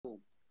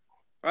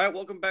All right,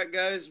 welcome back,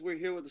 guys. We're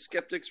here with the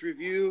Skeptics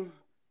Review.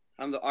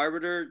 I'm the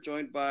Arbiter,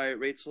 joined by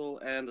Rachel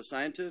and the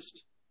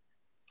Scientist.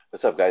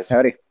 What's up, guys?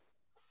 Howdy.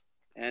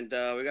 And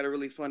we got a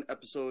really fun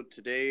episode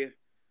today.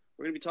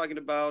 We're going to be talking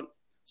about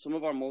some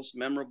of our most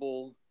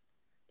memorable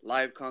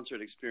live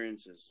concert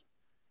experiences,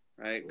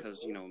 right?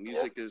 Because,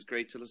 music is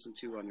great to listen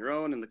to on your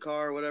own in the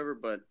car or whatever,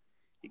 but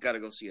you got to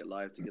go see it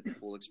live to get the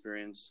full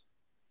experience.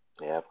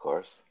 Yeah, of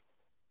course.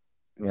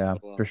 And Yeah,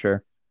 so, for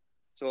sure.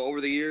 so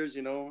over the years,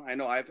 I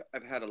know I've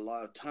had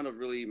a ton of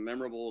really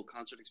memorable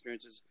concert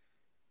experiences.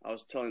 I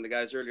was telling the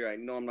guys earlier, I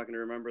know I'm not going to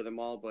remember them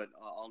all, but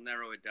I'll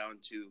narrow it down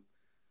to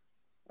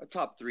a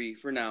top three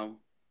for now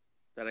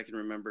that I can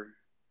remember.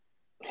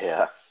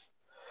 Yeah.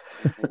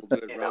 We'll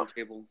do it You know, round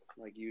table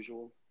like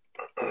usual.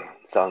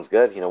 sounds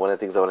good. One of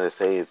the things I wanted to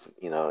say is,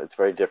 it's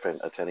very different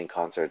attending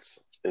concerts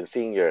and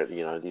seeing your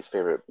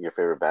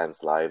favorite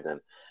bands live than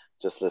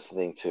just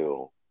listening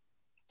to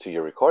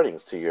your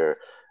recordings, to your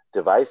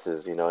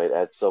devices. It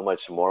adds so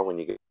much more when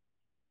you get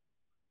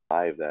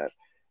live that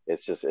it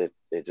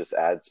just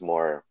adds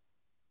more,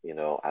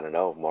 I don't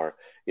know, more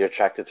you're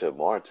attracted to it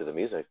more to the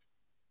music.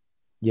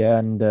 Yeah,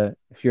 and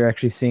if you're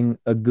actually seeing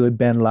a good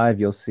band live,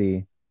 you'll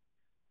see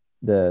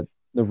the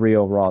the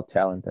real raw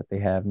talent that they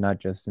have, not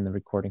just in the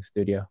recording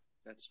studio.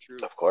 That's true.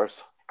 Of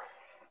course.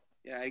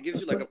 Yeah, it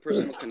gives you like a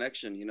personal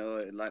connection.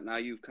 Like now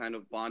you've kind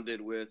of bonded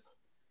with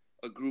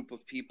a group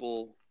of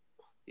people,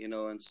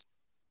 and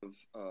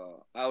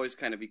I always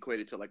kind of equate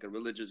it to like a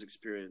religious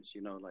experience.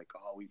 Like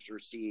we've sure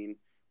seen,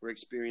 we're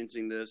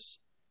experiencing this,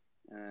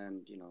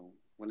 and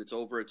when it's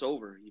over, it's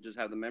over. You just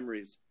have the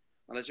memories.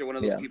 Unless you're one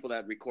of those Yeah, people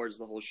that records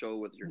the whole show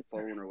with your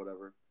phone or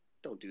whatever.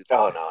 Don't do that.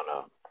 Oh, no,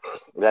 no.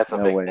 That's a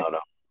no big way. no-no.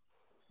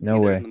 No Be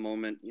there in way. the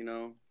moment.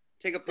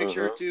 Take a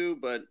picture or Hmm. two,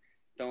 but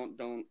don't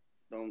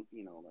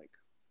like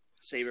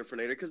save it for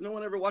later because no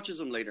one ever watches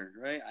them later,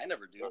 right? I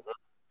never do.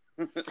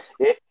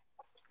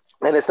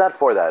 And it's not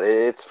for that.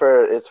 It's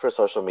for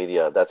social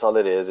media. That's all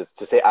it is. It's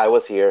to say I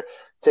was here.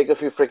 Take a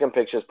few freaking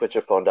pictures, put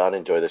your phone down,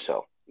 enjoy the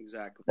show.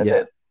 Exactly. That's Yeah.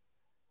 it.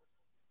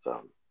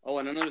 So Oh,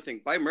 and another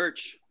thing, buy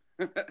merch.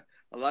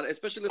 A lot,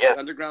 especially yeah. like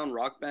underground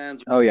rock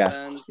bands, Oh yeah.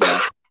 bands, Yeah.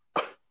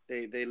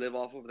 they live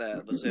off of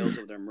that the sales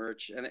of their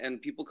merch,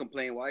 and people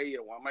complain why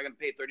am I going to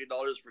pay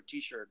 $30 for a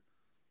T-shirt?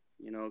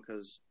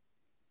 Because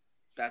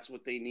that's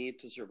what they need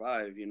to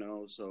survive.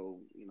 So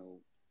if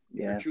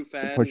you're a Yeah. true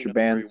fan, Support your or you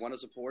bands. want to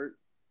support,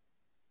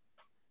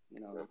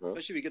 Hmm.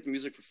 especially if you get the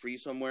music for free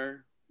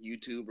somewhere,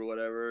 YouTube or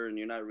whatever, and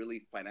you're not really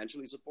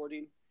financially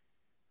supporting,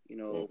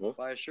 Hmm.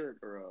 buy a shirt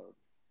or a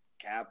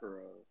cap or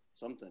a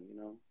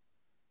something.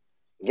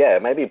 Yeah,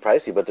 it might be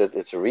pricey, but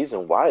it's a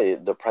reason why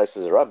the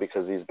prices are up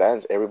because these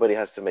bands, everybody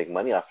has to make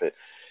money off it.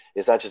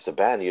 It's not just a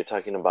band. You're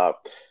talking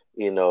about,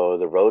 the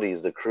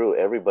roadies, the crew,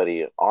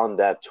 everybody on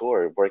that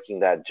tour working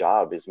that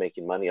job is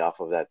making money off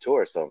of that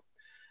tour. So,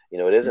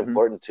 it is Hmm.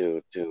 important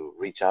to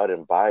reach out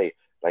and buy,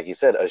 like you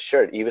said, a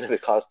shirt, even if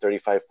it costs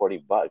 35,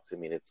 $40. I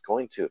mean, it's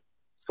going to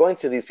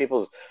these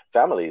people's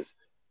families.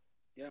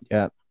 Yeah,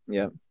 Yeah.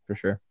 Yeah. For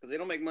sure. because they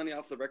don't make money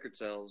off the record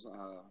sales.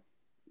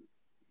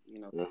 You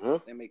know, Hmm.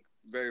 they make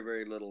very,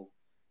 very little.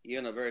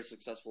 Even a very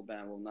successful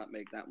band will not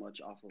make that much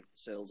off of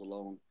sales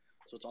alone.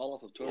 So it's all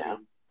off of Yeah,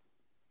 touring.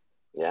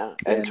 yeah.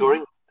 And And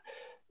touring,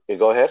 you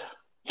go ahead.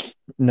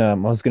 no, I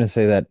was gonna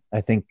say that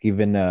I think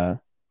even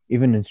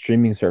in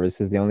streaming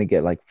services, they only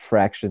get like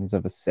fractions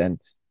of a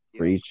cent Yep.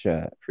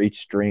 for each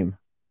stream.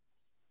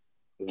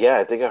 Yeah,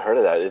 I think I heard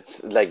of that.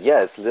 It's like,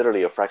 yeah, it's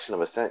literally a fraction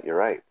of a cent. You're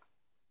right.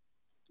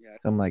 Yeah,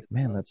 So I'm like, it's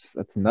man, nuts.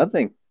 that's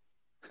nothing.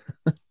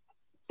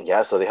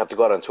 Yeah, so they have to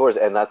go out on tours,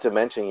 and not to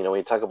mention, when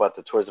you talk about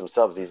the tours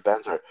themselves, these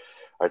bands are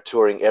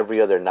touring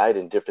every other night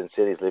in different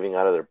cities, living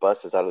out of their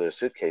buses, out of their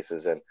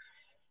suitcases, and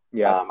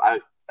Yeah.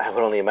 I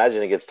would only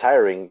imagine it gets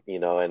tiring,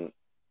 and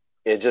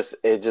it just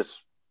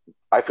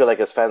I feel like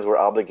as fans we're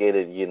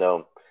obligated,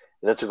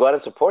 to go out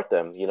and support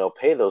them,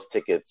 pay those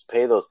tickets,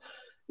 pay those,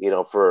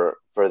 for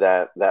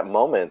that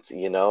moment,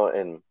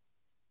 and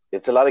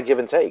it's a lot of give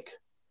and take.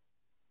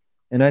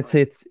 And I'd Right.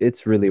 say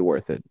it's really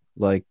worth it.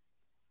 Like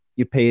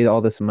you pay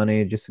all this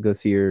money just to go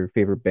see your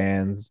favorite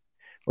bands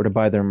or to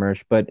buy their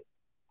merch, but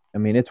I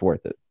mean it's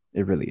worth it.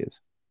 It really is.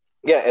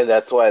 Yeah, and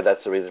that's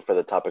the reason for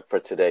the topic for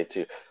today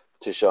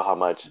to show how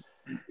much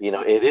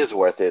it is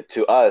worth it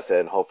to us,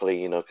 and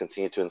hopefully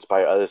continue to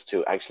inspire others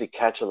to actually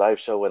catch a live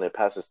show when it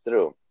passes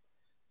through.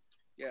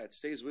 Yeah, it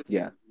stays with you.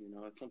 Yeah.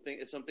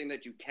 It's something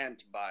that you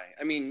can't buy.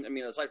 I mean,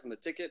 aside from the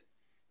ticket,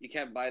 you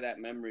can't buy that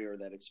memory or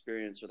that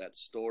experience or that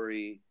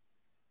story.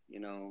 You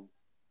know,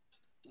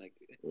 like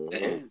Hmm.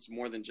 it's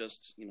more than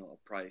just a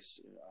price.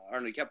 I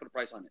don't know. You can't put a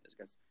price on it. I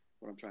guess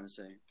what I'm trying to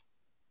say.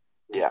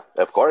 Yeah,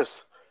 of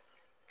course.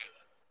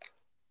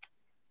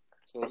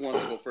 So who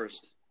wants to go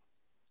first?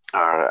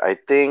 All right, I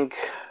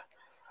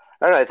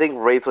think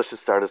Rachel should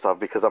start us off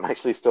because I'm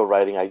actually still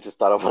writing. I just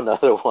thought of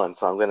another one,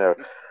 so I'm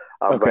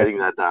Okay. writing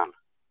that down.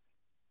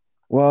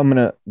 Well, I'm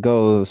gonna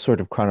go sort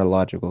of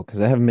chronological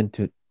because I haven't been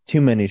to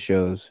too many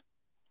shows,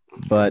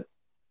 but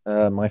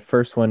my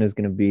first one is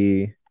gonna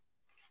be,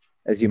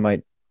 as you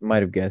might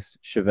have guessed,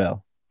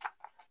 Chevelle.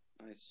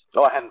 Nice.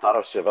 Oh, I hadn't thought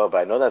of Chevelle, but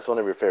I know that's one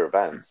of your favorite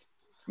bands.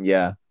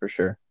 Yeah, for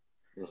sure.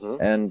 Mm-hmm.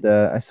 And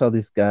I saw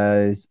these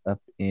guys up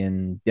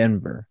in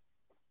Denver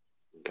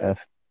Okay.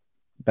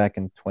 back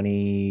in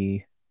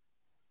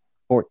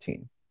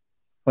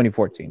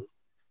 2014.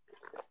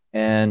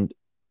 And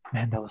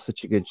man, that was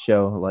such a good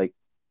show. Like,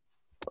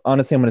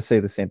 honestly, I'm going to say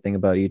the same thing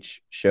about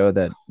each show,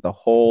 that the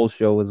whole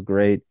show was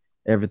great.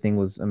 Everything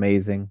was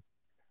amazing.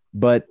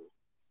 But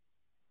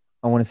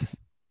I want to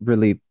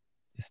really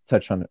just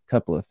touch on a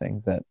couple of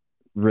things that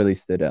really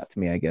stood out to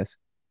me, I guess.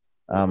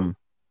 Mm-hmm.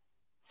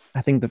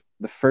 I think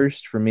the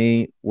first for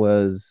me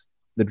was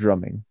the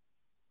drumming.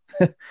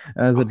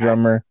 As a Okay.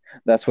 drummer,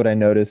 that's what I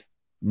noticed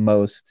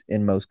most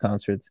in most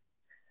concerts.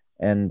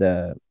 And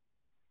the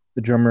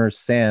drummer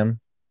Sam,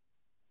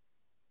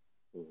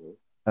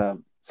 Mm-hmm.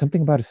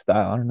 something about his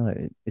style, I don't know,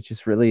 it's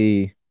just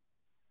really,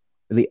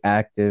 really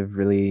active,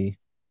 really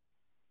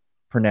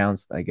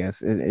pronounced. I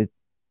guess it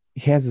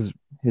he has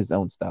his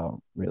own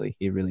style. Really,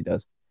 he really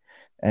does,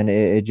 and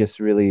it just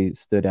really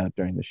stood out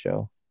during the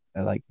show.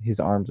 Like his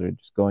arms are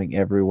just going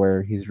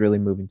everywhere. He's really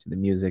moving to the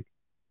music.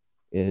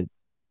 It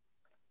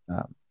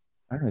um,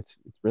 I don't know. It's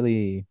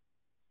really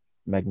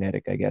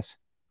magnetic, I guess.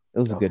 It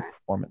was a good Okay.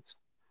 performance.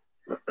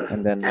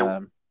 And then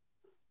And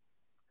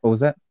what was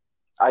that?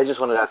 I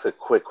just wanted to ask a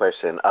quick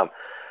question.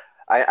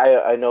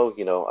 I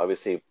know,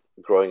 obviously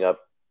growing up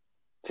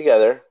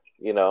together,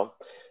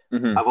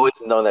 Hmm. I've always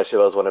known that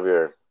Chevelle is one of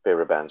your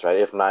favorite bands, right?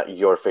 If not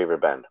your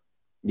favorite band.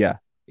 Yeah,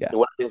 yeah.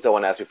 One of the things I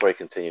want to ask before I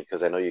continue,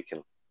 because I know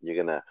you're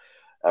gonna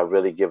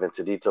really give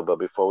into detail, but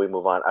before we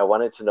move on, I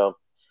wanted to know,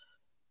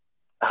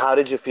 how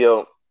did you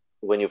feel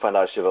when you found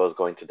out Chevelle was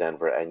going to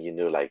Denver and you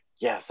knew, like,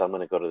 yes, I'm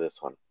gonna go to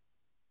this one.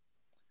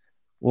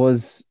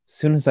 Was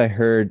soon as I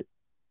heard,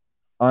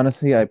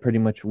 honestly, I pretty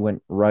much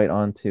went right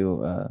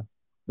onto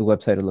the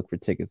website to look for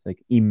tickets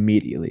like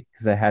immediately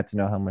because I had to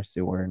know how much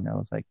they were, and I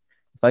was like,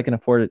 if I can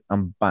afford it,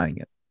 I'm buying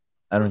it.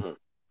 I don't Hmm.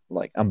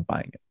 like, I'm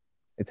buying it.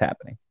 It's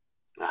happening.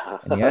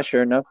 And yeah,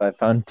 sure enough, I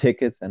found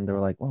tickets, and they were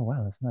like, "Oh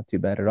wow, that's not too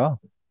bad at all."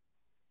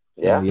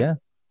 So Yeah, yeah,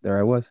 there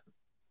I was.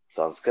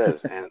 sounds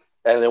good.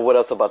 And then what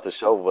else about the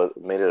show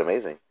made it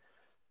amazing?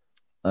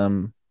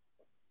 Um,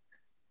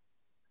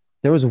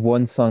 there was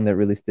one song that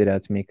really stood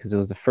out to me because it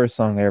was the first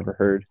song I ever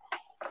heard,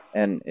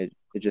 and it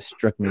just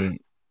struck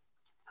me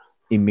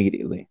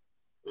immediately.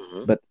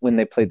 Hmm. But when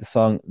they played the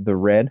song "The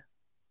Red,"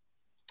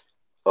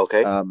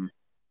 Okay. um,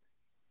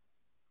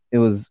 it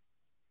was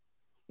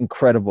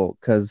incredible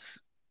because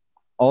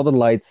all the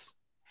lights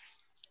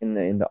in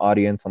the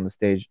audience on the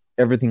stage,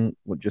 everything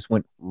just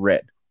went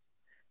red.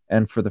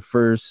 And for the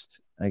first,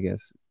 I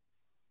guess,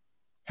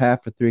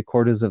 half or three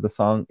quarters of the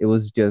song, it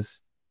was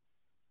just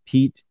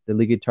Pete, the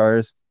lead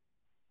guitarist,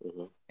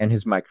 Hmm. and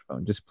his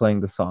microphone just playing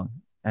the song.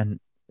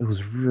 And it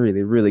was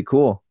really, really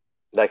cool.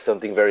 Like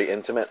something very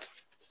intimate.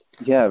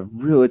 Yeah,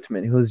 real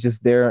intimate. He was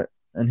just there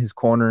in his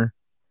corner.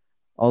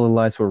 All the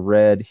lights were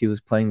red. He was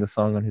playing the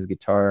song on his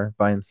guitar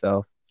by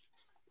himself.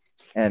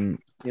 And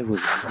it was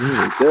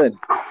really good.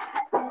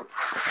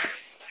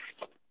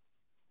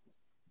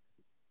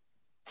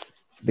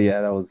 But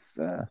yeah, that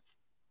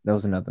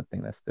was another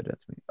thing that stood out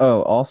to me.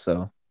 Oh,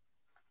 also,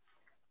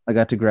 I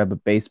got to grab a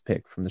bass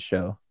pick from the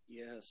show.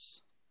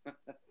 Yes.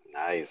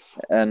 Nice.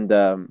 And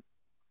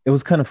it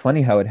was kind of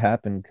funny how it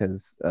happened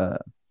because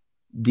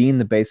Dean,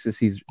 the bassist,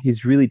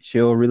 he's really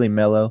chill, really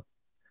mellow,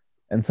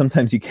 and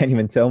sometimes you can't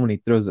even tell when he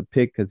throws a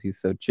pick because he's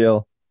so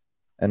chill,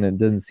 and it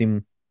doesn't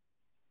seem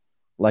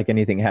like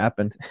anything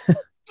happened.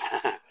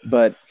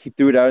 But he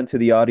threw it out into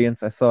the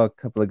audience. I saw a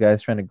couple of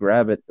guys trying to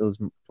grab it. It was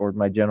toward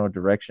my general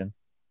direction,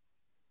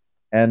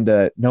 and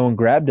no one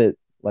grabbed it.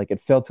 Like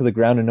it fell to the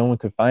ground and no one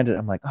could find it.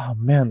 I'm like, oh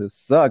man, this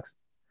sucks.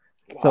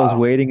 So I was Wow.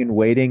 waiting and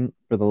waiting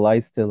for the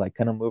lights to like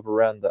kind of move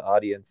around the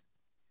audience.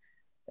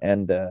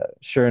 And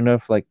sure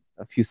enough, like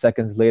a few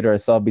seconds later, I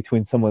saw it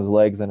between someone's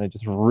legs, and I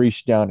just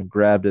reached down and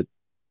grabbed it.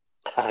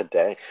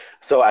 Dang.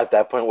 So at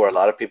that point, were a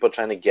lot of people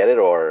trying to get it,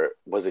 or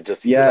was it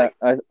just you Yeah,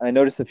 like? I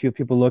noticed a few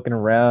people looking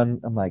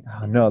around. I'm like,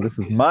 oh no, this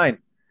is mine.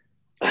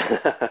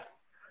 But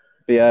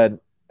yeah,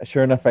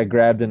 sure enough, I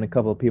grabbed it, and a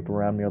couple of people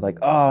around me are like,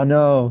 oh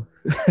no.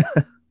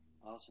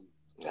 Awesome.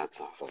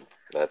 That's awesome.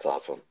 That's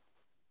awesome.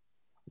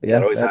 But That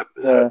yeah, always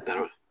happens.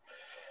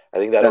 I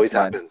think that that's always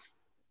mine. happens.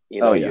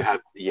 Oh You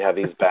yeah, have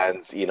these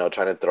bands,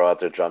 trying to throw out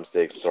their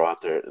drumsticks, throw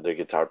out their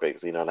guitar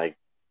picks, like,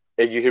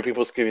 and you hear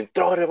people screaming,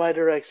 "Throw it in my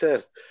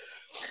direction!"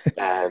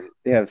 And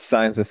they have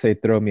signs that say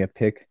 "throw me a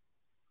pick."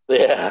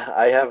 yeah,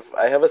 I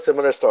have a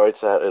similar story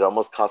to that. It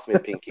almost cost me a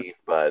pinky,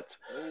 but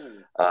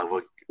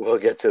Oh, we'll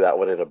get to that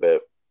one in a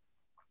bit.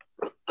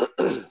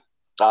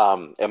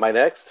 Am I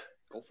next?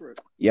 go for it.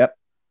 Yep.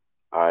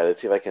 All right,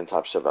 let's see if I can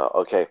top Chevelle.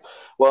 Okay.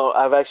 Well,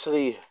 I've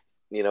actually,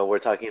 we're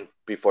talking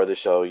before the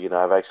show,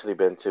 I've actually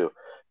been to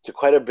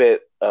quite a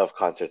bit of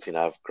concerts.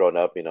 I've grown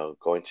up,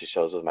 going to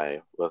shows with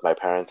my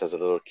parents as a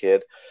little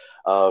kid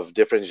of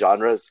different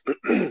genres.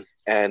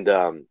 And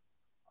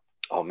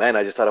oh man,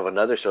 I just thought of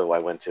another show I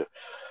went to.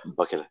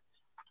 Okay.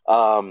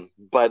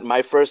 But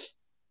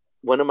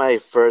one of my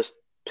first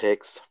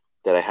picks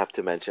that I have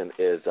to mention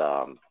is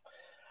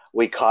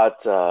we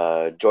caught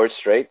George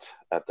Strait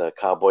at the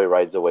Cowboy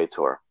Rides Away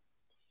tour.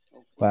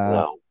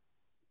 Wow.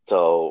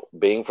 So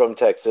being from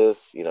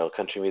Texas,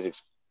 country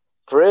music's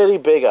pretty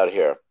big out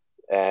here.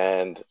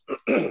 And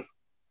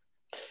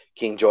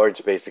King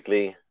George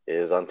basically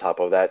is on top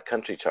of that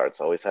country charts.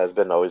 Always has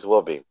been, always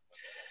will be.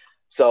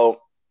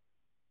 So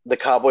the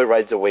Cowboy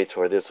Rides Away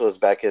tour, this was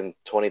back in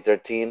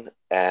 2013,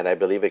 and I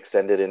believe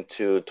extended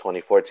into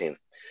 2014.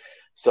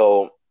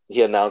 So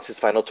he announced his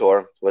final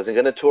tour, wasn't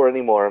going to tour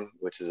anymore,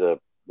 which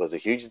was a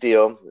huge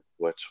deal,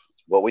 which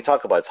what we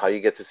talk about is how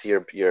you get to see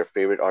your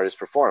favorite artist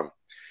perform.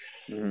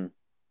 Mm-hmm.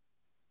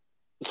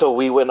 So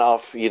we went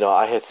off,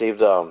 I had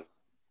saved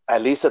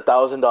at least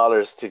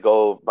 $1,000 to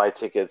go buy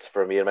tickets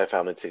for me and my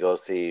family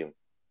to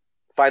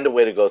find a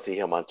way to go see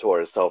him on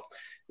tour. So,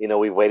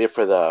 we waited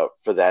for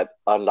that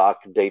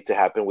unlock date to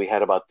happen. We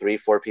had about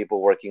 3-4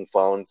 people working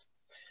phones,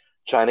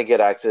 trying to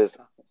get access,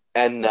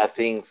 and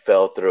nothing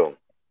fell through.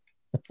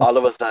 All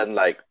of a sudden,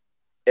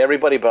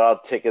 everybody bought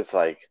out tickets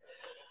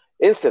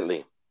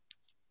instantly.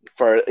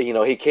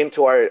 He came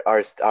to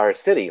our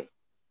city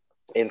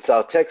in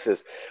South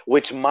Texas,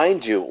 which,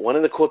 mind you, one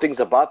of the cool things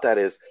about that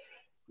is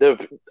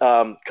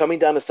coming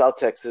down to South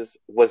Texas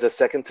was the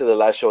second to the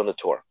last show on the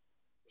tour.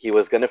 He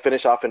was going to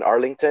finish off in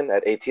Arlington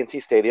at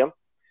AT&T Stadium.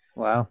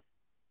 Wow.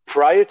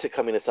 Prior to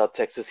coming to South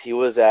Texas, he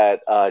was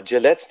at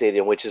Gillette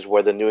Stadium, which is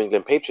where the New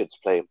England Patriots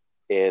play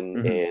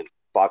in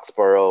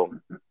Foxborough,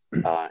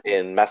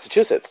 in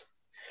Massachusetts.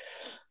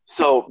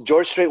 So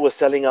George Strait was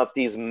selling up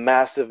these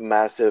massive,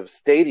 massive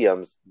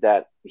stadiums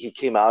that he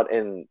came out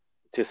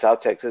to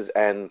South Texas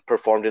and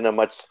performed in a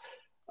much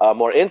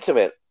more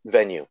intimate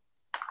venue.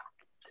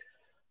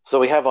 So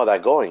we have all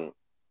that going,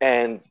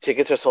 and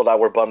tickets are sold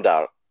out. We're bummed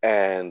out.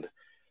 And,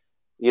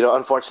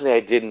 unfortunately, I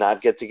did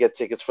not get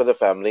tickets for the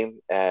family.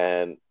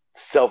 And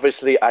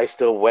selfishly, I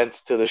still went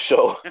to the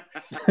show.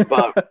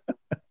 But,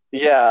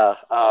 yeah,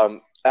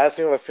 ask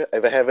me if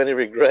I have any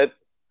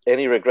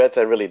regrets.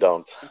 I really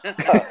don't.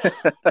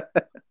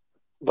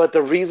 But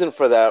the reason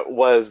for that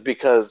was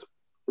because,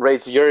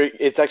 Rach,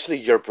 it's actually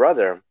your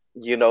brother,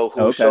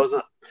 who shows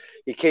up.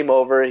 He came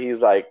over.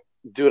 He's like,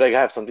 dude, I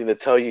have something to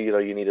tell you.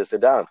 You need to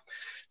sit down.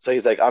 So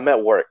he's like, I'm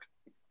at work.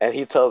 And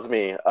he tells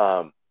me,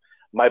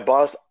 my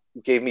boss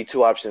gave me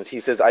 2 options. He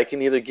says, I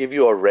can either give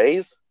you a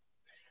raise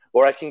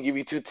or I can give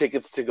you 2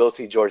 tickets to go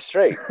see George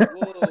Strait.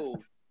 Whoa.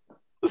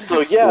 So,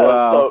 yeah.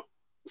 Wow.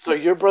 So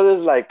your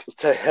brother's like,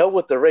 to hell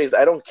with the raise.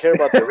 I don't care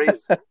about the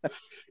raise.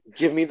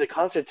 Give me the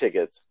concert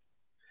tickets.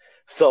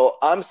 So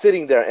I'm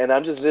sitting there and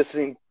I'm just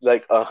listening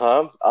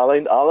All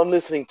I'm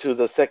listening to is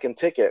a second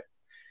ticket.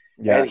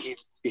 Yeah. And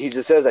he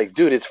just says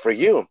dude, it's for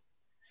you.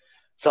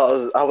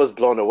 So I was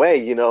blown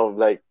away,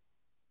 I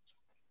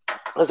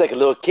was like a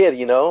little kid,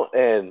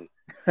 and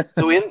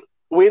so we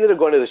ended up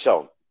going to the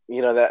show.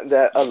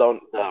 That alone,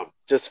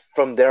 just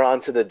from there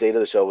on to the date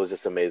of the show was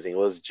just amazing. It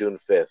was June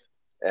 5th.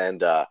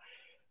 And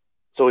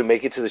so we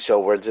make it to the show.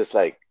 We're just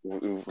like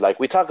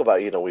we talk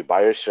about, we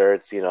buy our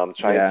shirts, I'm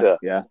trying to.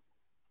 Yeah.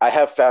 I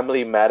have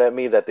family mad at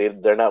me that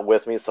they're not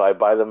with me. So I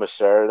buy them a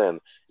shirt and,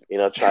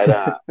 try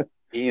to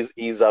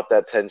ease up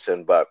that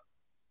tension. But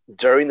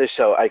during the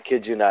show, I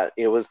kid you not,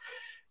 it was,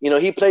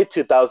 he played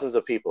to thousands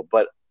of people,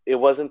 but it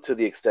wasn't to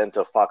the extent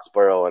of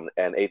Foxborough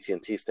and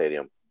AT&T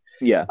Stadium.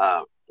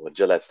 Yeah.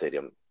 Gillette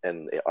Stadium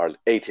and our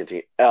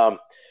AT&T. But,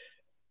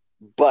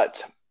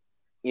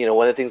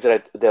 one of the things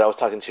that I was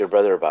talking to your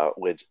brother about,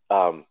 which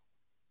I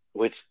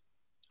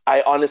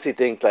honestly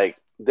think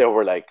there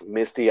were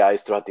misty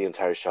eyes throughout the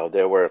entire show.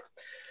 There were,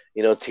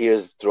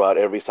 tears throughout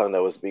every song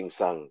that was being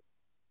sung,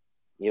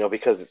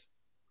 because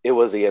it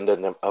was the end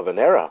of an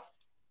era,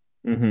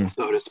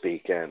 so to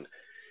speak. And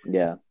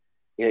yeah,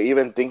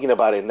 even thinking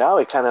about it now,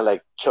 it kind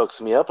of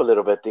chokes me up a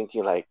little bit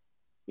thinking I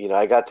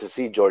got to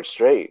see George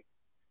Strait,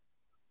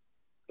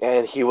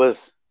 and he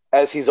was,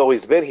 as he's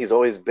always been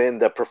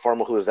the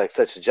performer who was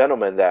such a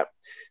gentleman that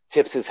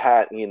tips his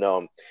hat.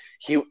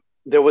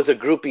 There was a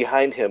group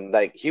behind him.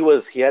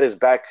 He had his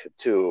back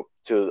to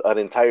an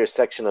entire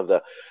section of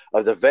the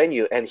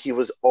venue, and he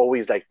was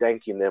always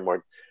thanking them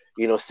or,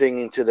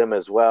 singing to them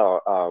as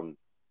well.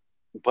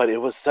 But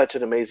it was such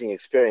an amazing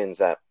experience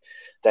that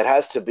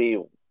has to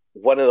be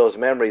one of those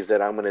memories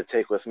that I'm going to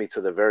take with me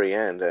to the very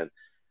end. And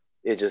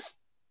it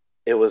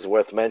was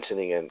worth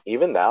mentioning. And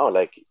even now,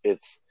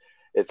 it's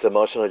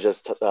emotional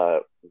just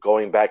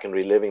going back and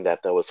reliving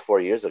that was 4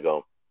 years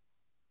ago.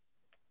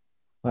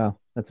 Wow,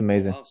 that's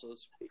amazing. Wow, so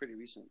it's pretty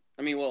recent.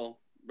 I mean, well,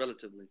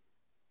 relatively.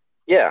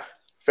 Yeah,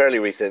 fairly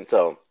recent.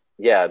 So,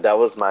 yeah, that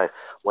was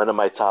one of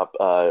my top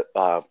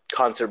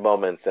concert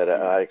moments that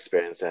I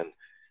experienced, and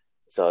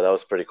so that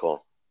was pretty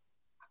cool.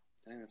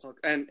 Dang, that's all.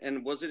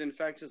 And was it in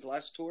fact his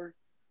last tour?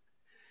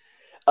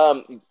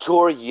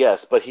 Tour,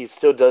 yes, but he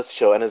still does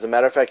show, and as a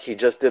matter of fact, he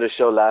just did a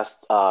show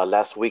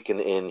last week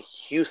in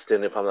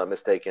Houston, if I'm not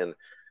mistaken.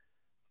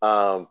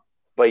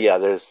 But yeah,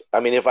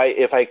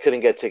 if I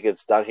couldn't get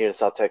tickets down here in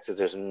South Texas,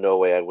 there's no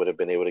way I would have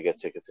been able to get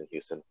tickets in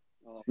Houston.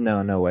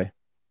 No way.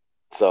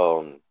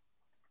 So,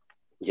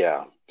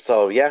 yeah.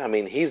 I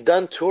mean, he's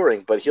done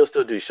touring, but he'll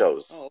still do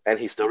shows, and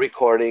he's still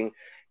recording.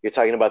 You're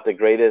talking about the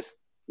greatest,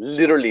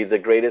 literally the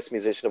greatest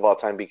musician of all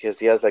time, because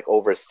he has like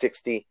over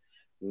 60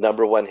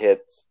 number one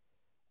hits,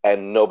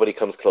 and nobody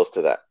comes close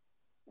to that.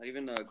 Not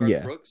even Garth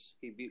Yeah. Brooks.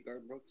 He beat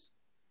Garth Brooks.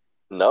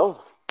 No,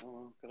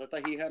 Oh, because I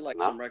thought he had like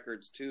no. some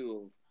records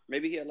too.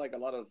 Maybe he had like a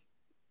lot of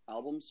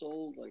albums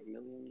sold, like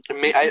millions.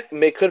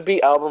 May could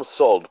be albums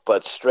sold,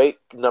 but straight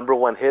number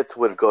one hits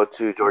would go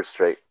to George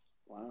Strait.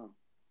 Wow,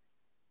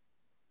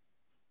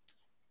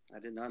 I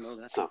did not know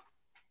that.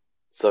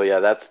 So yeah,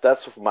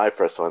 that's my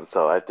first one.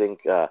 So I think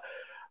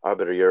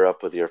Arbiter, you're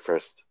up with your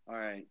first. All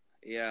right,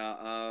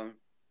 yeah,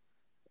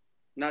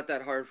 not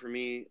that hard for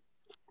me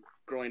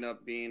growing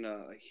up being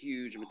a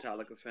huge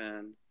Metallica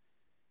fan,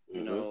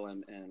 you Mm-hmm. know,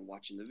 and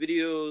watching the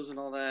videos and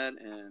all that,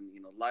 and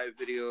you know, live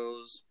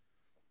videos.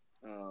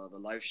 The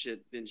live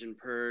shit binge and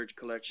purge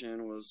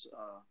collection was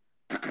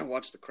I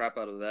watched the crap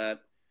out of that,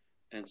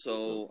 and Mm-hmm.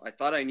 so I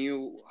thought I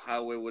knew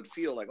how it would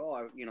feel. Like, oh,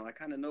 I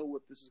kind of know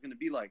what this is going to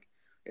be like.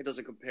 It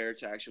doesn't compare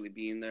to actually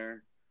being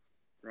there,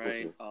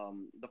 right?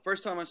 Mm-hmm. The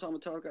first time I saw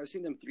Metallica, I've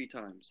seen them 3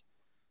 times.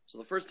 So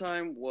the first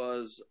time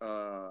was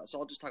so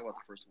I'll just talk about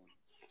the first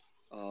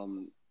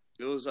one.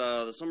 It was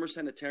the Summer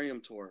Sanitarium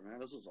tour. Man,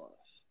 this was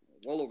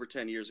well over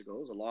 10 years ago. It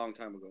was a long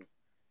time ago,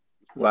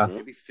 Wow. Mm-hmm.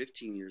 maybe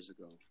 15 years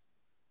ago.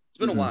 It's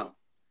been a Mhm.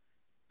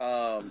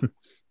 while.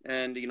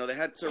 And you know they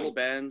had several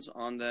bands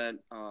on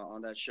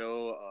that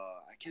show.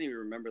 I can't even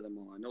remember them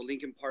all. I know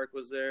Linkin Park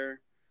was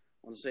there.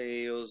 I want to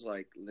say it was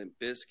like Limp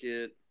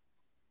Bizkit,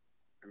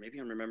 or maybe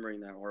I'm remembering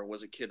that, or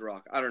was it Kid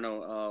Rock? I don't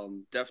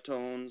know.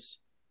 Deftones,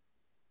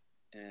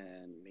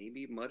 and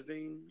maybe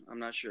Mudvayne. I'm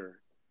not sure.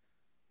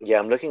 Yeah,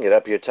 I'm looking it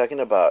up. You're talking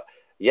about,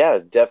 yeah,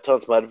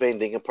 Deftones, Mudvayne,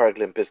 Linkin Park,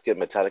 Limp Bizkit,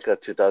 Metallica,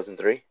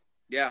 2003.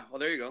 Yeah. Oh,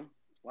 there you go.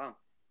 Wow.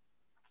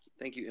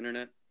 Thank you,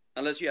 Internet.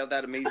 Unless you have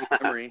that amazing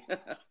memory.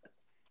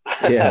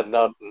 Yeah.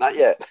 No, not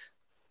yet.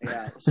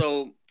 Yeah.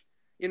 So,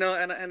 you know,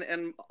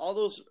 and all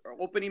those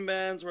opening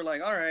bands were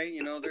like, all right,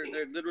 you know, they're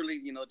literally,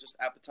 you know, just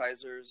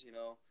appetizers, you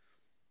know,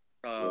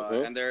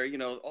 Mm-hmm. and they're, you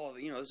know, oh,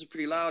 you know, this is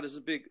pretty loud. This is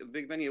a big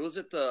venue. It was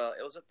at the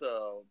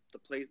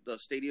place, the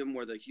stadium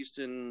where the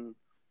Houston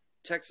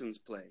Texans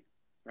play,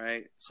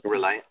 right?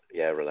 Reliant.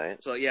 Yeah,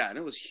 Reliant. So yeah, and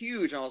it was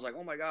huge. I was like,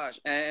 oh my gosh.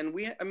 And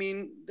I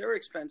mean, they were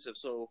expensive,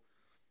 so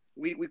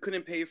we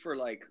couldn't pay for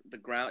like the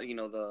ground, you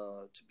know,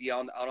 to be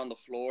out on the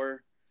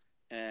floor,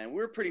 and we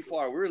were pretty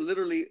far. We were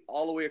literally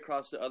all the way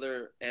across the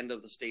other end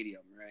of the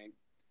stadium, right?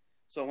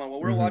 So when we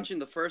were Mhm. watching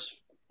the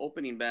first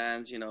opening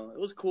bands, you know, it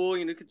was cool.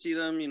 You know, you could see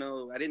them. You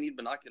know, I didn't need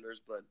binoculars,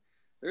 but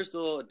they're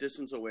still a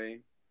distance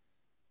away.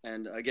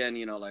 And again,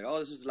 you know, like, oh,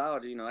 this is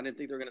loud. You know, I didn't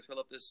think they were gonna fill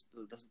up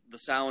the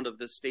sound of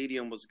this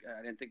stadium was.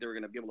 I didn't think they were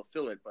gonna be able to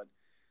fill it, but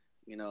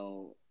you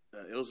know,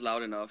 it was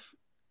loud enough.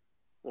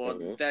 Well,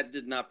 Mm-hmm. that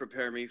did not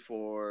prepare me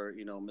for,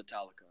 you know,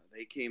 Metallica.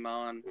 They came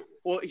on.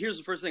 Well, here's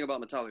the first thing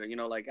about Metallica. You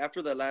know, like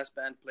after the last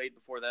band played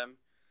before them,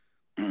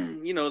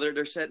 you know,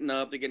 they're setting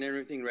up, they're getting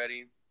everything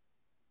ready,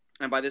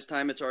 and by this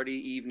time it's already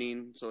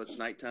evening, so it's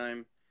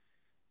nighttime,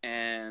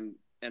 and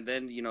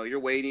then you know you're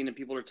waiting and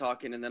people are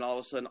talking, and then all of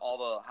a sudden all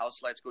the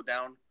house lights go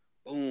down,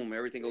 boom,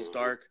 everything goes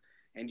dark,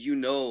 and you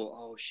know,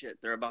 oh shit,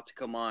 they're about to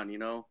come on, you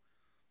know.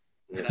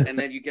 And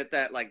then you get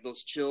that like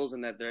those chills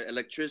and that the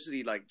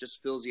electricity like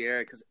just fills the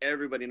air because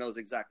everybody knows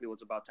exactly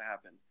what's about to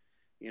happen,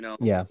 you know.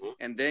 Yeah.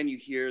 And then you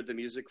hear the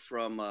music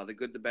from the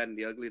Good, the Bad, and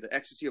the Ugly, the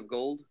Ecstasy of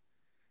Gold,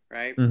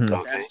 right? Mhm.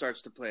 Okay. That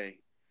starts to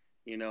play,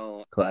 you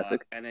know.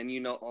 Classic. And then you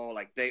know, oh,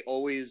 like they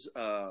always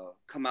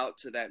come out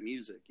to that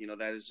music, you know.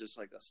 That is just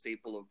like a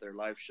staple of their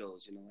live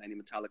shows, you know. Any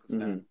Metallica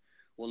fan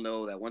will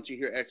know that once you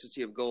hear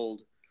Ecstasy of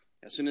Gold,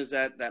 as soon as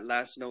that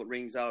last note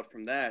rings out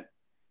from that,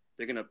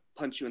 they're gonna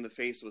punch you in the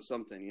face with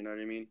something. You know what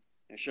I mean?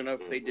 And sure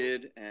enough, they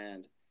did,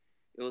 and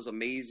it was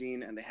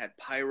amazing. And they had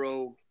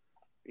pyro,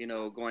 you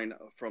know, going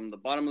from the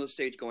bottom of the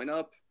stage, going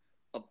up,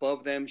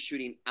 above them,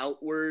 shooting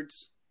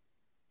outwards,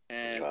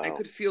 and I Wow.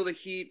 could feel the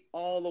heat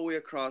all the way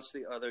across to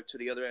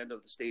the other end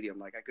of the stadium.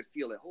 Like I could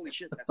feel it. Holy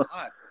shit, that's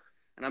hot!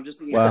 And I'm just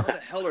thinking, Wow. how the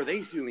hell are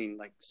they feeling?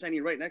 Like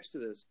standing right next to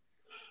this,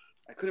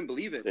 I couldn't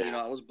believe it. Yeah. You know,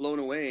 I was blown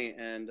away,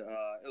 and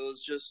it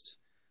was just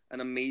an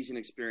amazing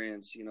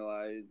experience. You know,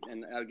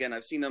 and again,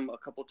 I've seen them a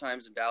couple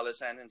times in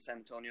Dallas and in San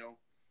Antonio,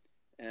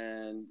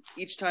 and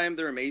each time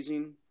they're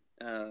amazing.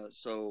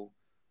 So,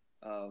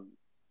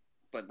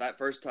 but that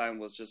first time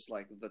was just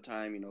like the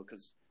time, you know,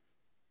 because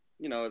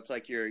you know it's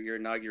like your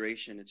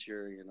inauguration. It's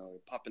your, you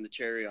know, popping the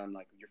cherry on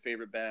like your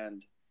favorite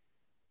band.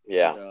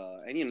 Yeah.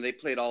 And you know they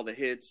played all the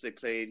hits. They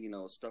played, you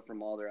know, stuff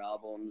from all their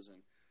albums,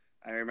 and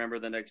I remember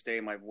the next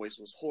day my voice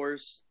was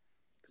hoarse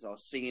because I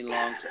was singing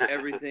along to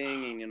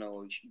everything, and you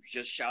know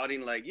just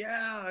shouting like,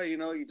 yeah, you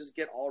know, you just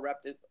get all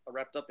wrapped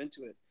up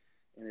into it,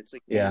 and it's a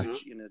Yeah.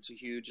 huge, you know, it's a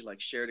huge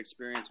like shared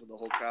experience with the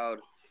whole crowd,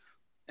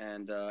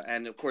 and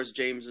of course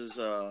James is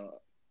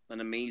an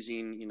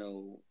amazing, you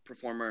know,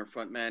 performer and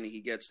frontman. He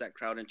gets that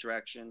crowd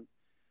interaction,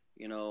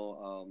 you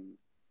know,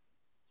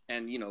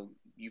 and you know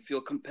you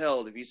feel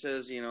compelled if he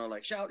says, you know,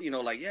 like shout, you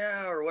know, like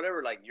yeah or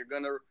whatever, like you're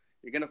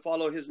gonna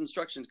follow his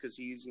instructions because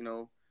he's, you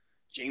know,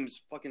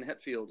 James fucking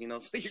Hetfield, you know.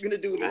 So you're gonna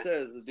do what he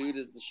says. The dude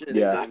is the shit.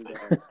 Yeah. And,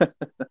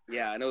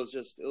 yeah, and it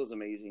was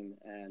amazing.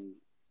 And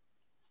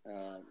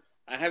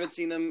I haven't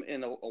seen them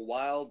in a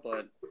while,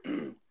 but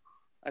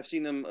I've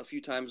seen them a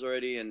few times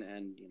already,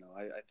 and you know,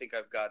 I think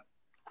I've got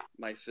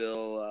my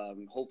fill.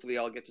 Hopefully,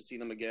 I'll get to see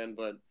them again,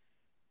 but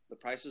the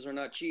prices are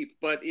not cheap.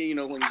 But you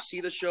know, when you see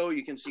the show,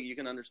 you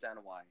can understand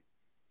why.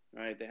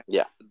 Right? They have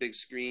the big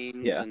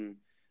screens, and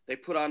they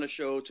put on a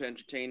show to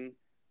entertain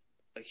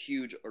a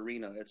huge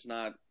arena. It's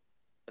not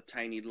a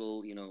tiny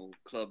little, you know,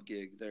 club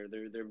gig. They're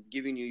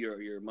giving you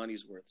your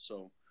money's worth.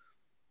 So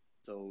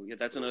yeah,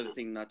 that's another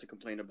thing not to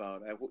complain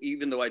about.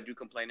 Even though I do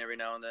complain every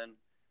now and then,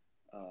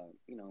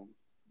 you know,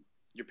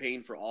 you're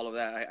paying for all of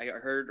that. I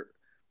heard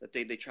that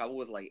they travel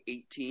with like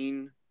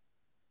 18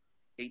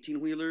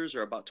 wheelers,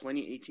 or about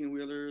 20 18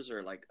 wheelers,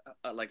 or like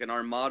an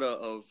armada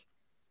of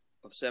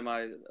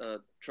semi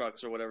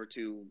trucks or whatever,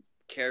 to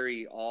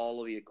carry all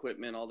of the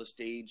equipment, all the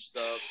stage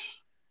stuff.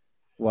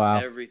 Wow.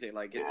 Everything.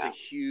 Like, it's a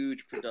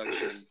huge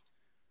production.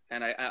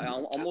 And I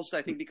almost,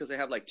 I think, because they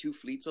have like 2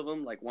 fleets of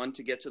them, like one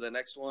to get to the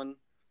next one,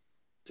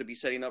 to be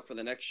setting up for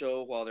the next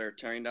show while they're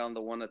tearing down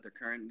the one that they're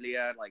currently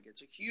at. Like,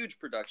 it's a huge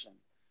production.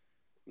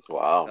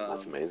 Wow,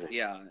 that's amazing.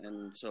 Yeah,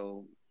 and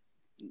so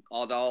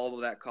all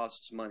of that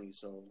costs money,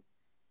 so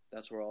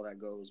that's where all that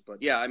goes.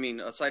 But yeah, I mean,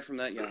 aside from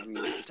that, yeah, I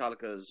mean,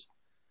 Metallica is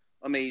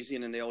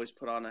amazing, and they always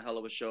put on a hell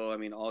of a show. I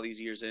mean, all these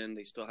years in,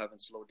 they still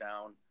haven't slowed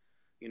down.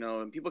 You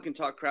know, and people can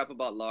talk crap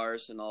about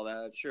Lars and all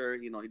that. Sure,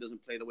 you know, he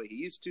doesn't play the way he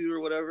used to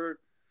or whatever.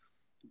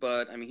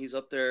 But, I mean, he's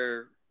up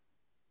there,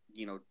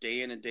 you know,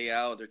 day in and day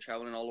out. They're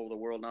traveling all over the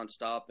world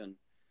nonstop and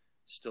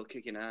still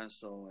kicking ass.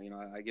 So, you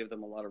know, I give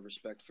them a lot of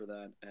respect for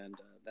that. And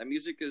that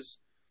music is,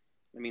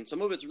 I mean,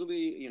 some of it's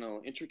really, you know,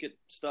 intricate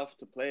stuff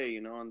to play, you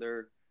know, and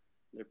they're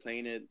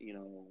playing it, you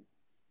know,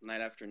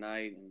 night after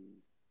night.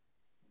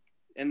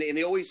 And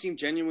they always seem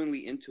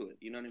genuinely into it.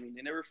 You know what I mean?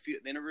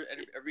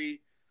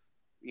 Every,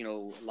 you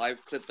know,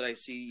 live clip that I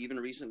see, even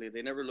recently,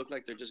 they never look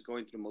like they're just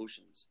going through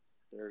motions.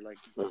 They're like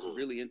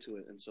really into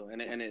it, and so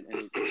and it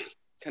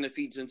kind of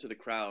feeds into the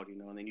crowd, you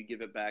know. And then you give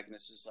it back, and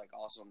it's just like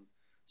awesome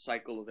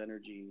cycle of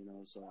energy, you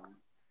know. So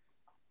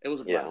it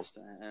was a blast,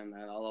 and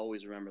I'll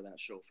always remember that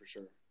show for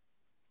sure.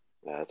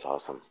 Yeah, that's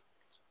awesome.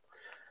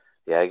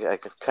 Yeah, I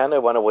kind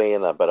of want to weigh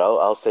in, but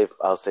I'll save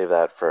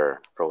that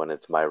for when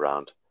it's my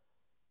round.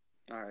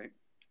 All right.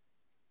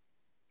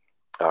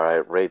 All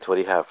right, Rach, what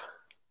do you have?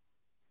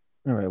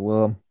 All right,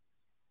 well,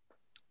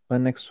 my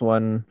next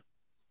one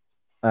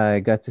I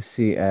got to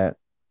see at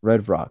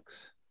Red Rocks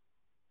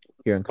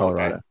here in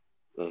Colorado.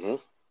 Okay. Mm-hmm.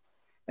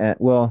 And,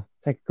 well,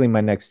 technically my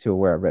next 2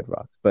 were at Red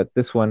Rocks, but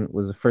this one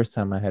was the first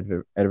time I had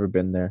ever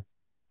been there.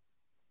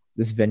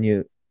 This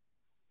venue,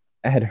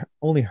 I had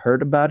only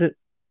heard about it,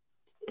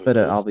 but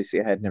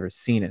obviously I had never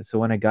seen it. So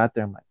when I got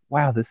there, I'm like,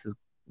 wow, this is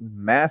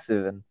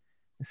massive, and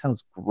it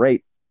sounds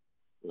great.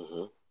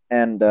 Mm-hmm.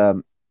 And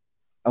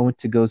I went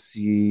to go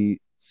see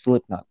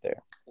Slipknot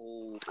there.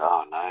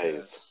 Oh, nice.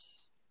 Yes.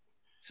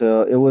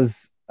 So it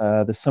was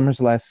the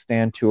Summer's Last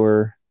Stand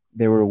tour.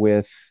 They were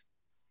with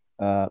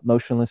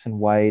Motionless in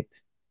White,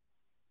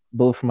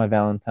 Bullet for My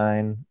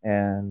Valentine,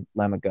 and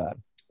Lamb of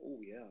God. Oh,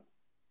 yeah.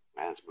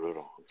 Man, that's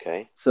brutal.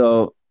 Okay.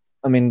 So,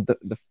 I mean,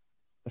 the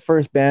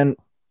first band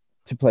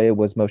to play it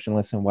was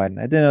Motionless in White, and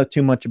I didn't know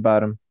too much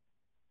about them,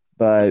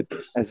 but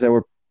as they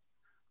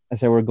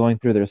were going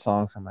through their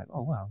songs, I'm like,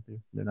 oh, wow,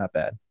 they're not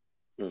bad.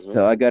 Mm-hmm.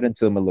 So I got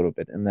into them a little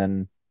bit, and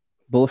then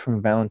Bullet for My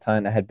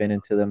Valentine, I had been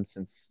into them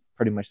since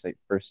pretty much they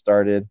first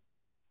started.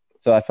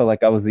 So I felt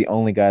like I was the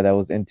only guy that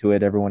was into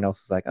it. Everyone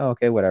else was like, "Oh,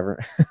 okay,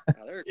 whatever."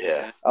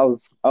 Yeah. I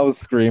was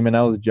screaming,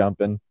 I was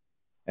jumping,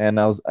 and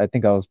I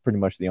think I was pretty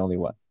much the only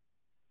one.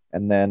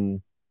 And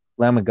then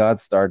Lamb of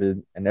God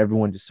started, and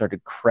everyone just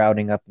started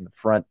crowding up in the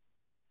front.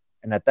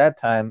 And at that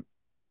time,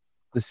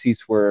 the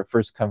seats were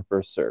first come,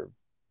 first serve.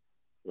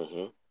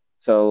 Mm-hmm.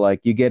 So like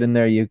you get in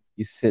there, you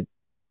sit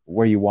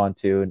where you want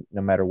to,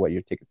 no matter what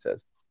your ticket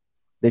says.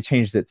 They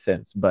changed it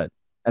since, but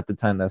at the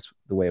time that's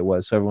the way it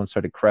was. So everyone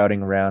started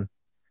crowding around,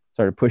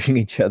 started pushing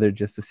each other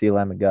just to see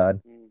Lamb of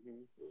God.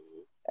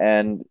 Mm-hmm.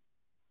 And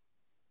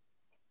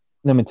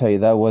let me tell you,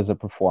 that was a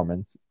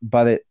performance.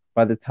 By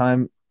the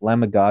time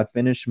Lamb of God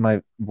finished,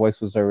 my voice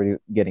was already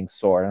getting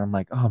sore, and I'm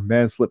like, oh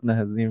man, Slipknot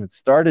hasn't even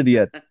started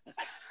yet.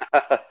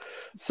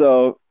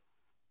 So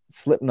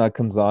Slipknot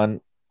comes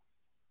on,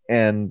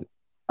 and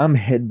I'm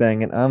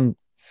headbanging, I'm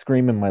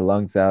screaming my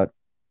lungs out,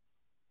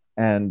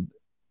 and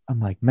I'm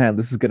like, man,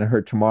 this is gonna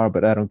hurt tomorrow,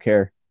 but I don't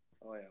care.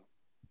 Oh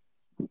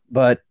yeah.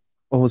 But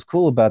what was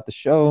cool about the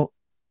show,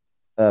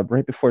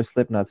 right before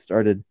Slipknot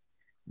started,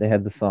 they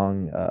had the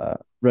song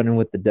 "Running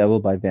with the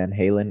Devil" by Van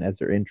Halen as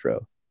their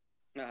intro.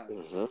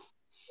 Mm-hmm.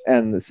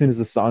 And as soon as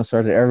the song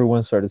started,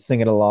 everyone started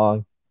singing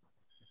along,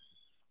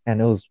 and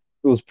it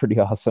was pretty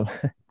awesome.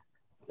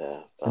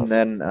 Yeah, it's and awesome.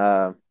 then,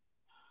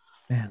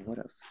 man, what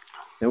else?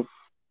 Nope.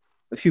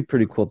 A few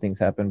pretty cool things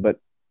happened, but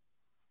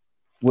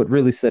what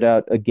really stood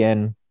out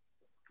again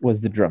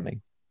was the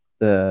drumming.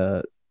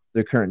 Their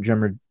current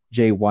drummer,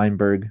 Jay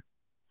Weinberg,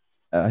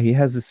 he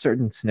has a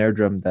certain snare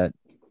drum that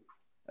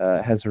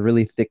has a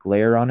really thick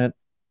layer on it,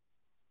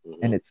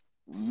 and Hmm. it's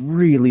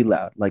really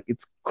loud. Like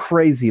it's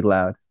crazy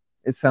loud.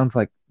 It sounds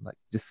like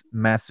just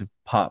massive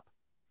pop,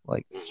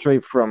 like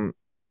straight from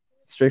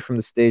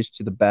the stage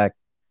to the back.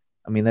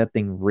 I mean, that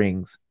thing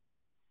rings.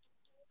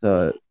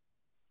 So Hmm.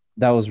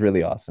 that was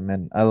really awesome,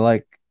 and I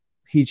like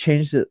he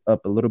changed it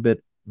up a little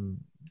bit.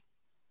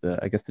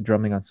 I guess the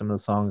drumming on some of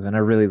the songs, and I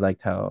really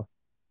liked how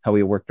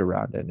he worked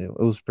around it. It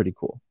was pretty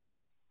cool.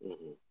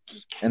 Hmm.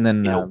 And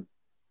then You know,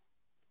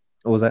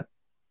 what was that?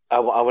 I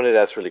wanted to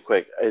ask really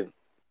quick.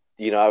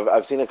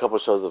 I've seen a couple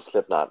shows of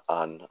Slipknot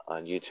on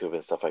YouTube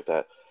and stuff like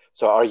that.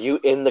 So are you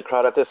in the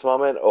crowd at this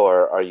moment,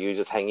 or are you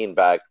just hanging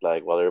back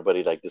like while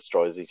everybody like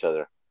destroys each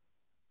other?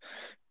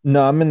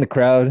 No, I'm in the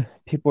crowd.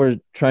 People are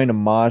trying to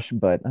mosh,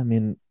 but I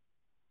mean,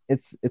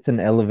 it's an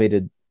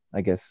elevated,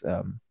 I guess,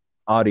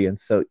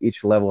 audience. So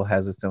each level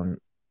has its own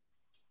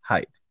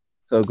height.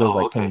 So it goes Oh,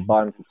 like from okay. the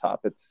bottom to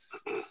top.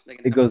 Like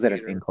an It goes at an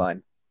amphitheater.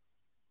 incline.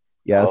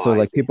 Yeah, Oh, so I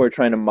like see. people are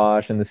trying to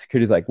mosh, and the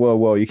security's like, "Whoa,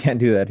 whoa, you can't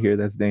do that here.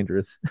 That's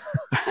dangerous."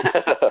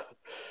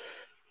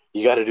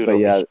 You got to do it But over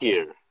yeah,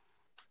 here.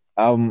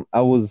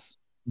 I was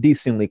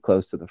decently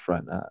close to the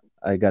front.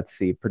 I got to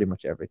see pretty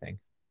much everything.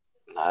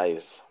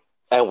 Nice.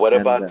 And And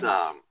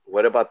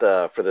what about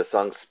the for the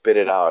song Spit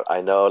It Out?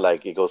 I know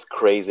like it goes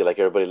crazy, like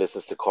everybody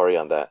listens to Corey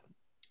on that.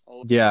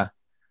 Oh yeah,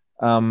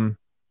 um,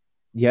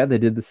 yeah, they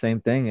did the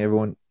same thing.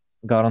 Everyone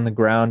got on the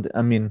ground.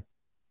 I mean,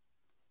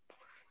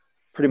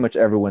 pretty much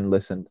everyone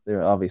listened.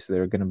 There are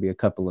going to be a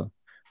couple of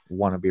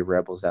wannabe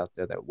rebels out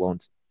there that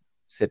won't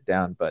sit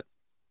down, but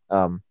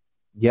um,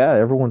 yeah,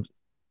 everyone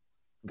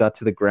got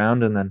to the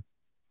ground, and then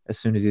as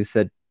soon as he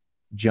said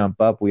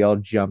jump up, we all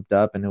jumped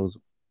up, and it was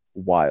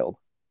wild.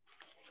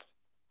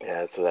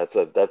 Yeah, so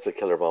that's a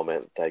killer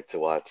moment like to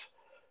watch.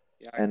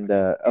 yeah, I And can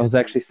I see it, was man.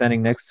 actually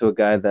standing next to a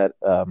guy that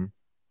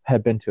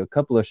had been to a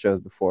couple of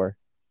shows before.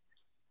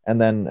 And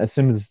then as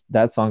soon as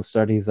that song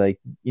started, he's like,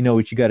 "You know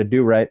what you got to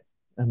do, right?"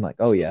 I'm like,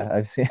 "Oh yeah,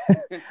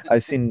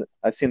 I've seen,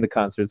 I've seen the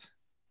concerts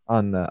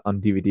on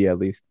DVD at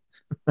least.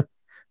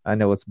 I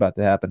know what's about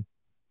to happen."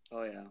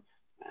 Oh yeah,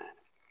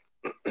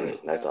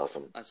 That's yeah.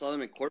 awesome. I saw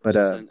them in But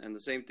Corpus, and the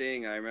same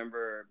thing. I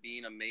remember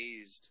being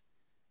amazed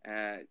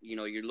at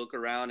you look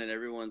around and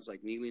everyone's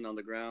like kneeling on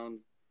the ground,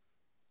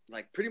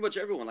 like pretty much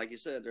everyone. Like you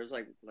said, there's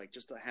like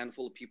just a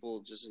handful of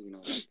people just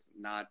like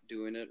not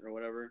doing it or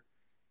whatever.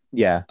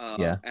 yeah,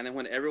 yeah, And then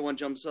when everyone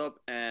jumps up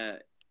and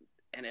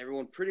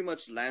everyone pretty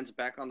much lands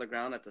back on the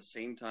ground at the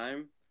same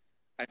time,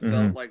 I hmm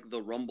felt like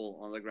the rumble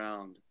on the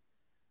ground.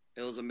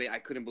 It was amazing. I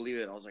couldn't believe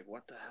it. I was like,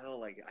 "What the hell?"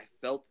 Like I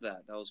felt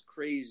that. That was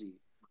crazy.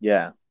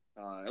 yeah.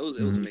 It was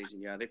hmm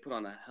amazing. Yeah, they put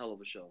on a hell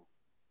of a show.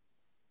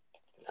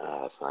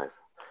 Oh, that's nice.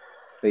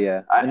 But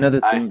yeah, I another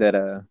I thing that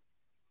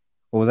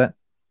what was that?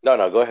 no,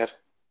 no, go ahead.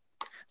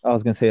 I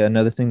was gonna say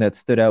another thing that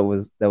stood out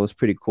was that was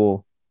pretty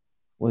cool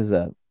was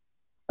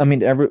I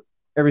mean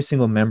every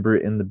single member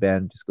in the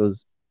band just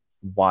goes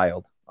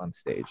wild on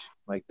stage.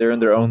 Like they're in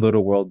their own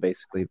little world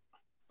basically,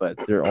 but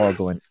they're all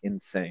going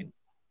insane.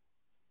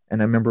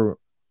 And I remember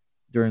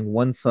during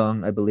one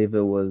song, I believe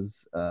it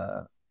was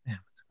what's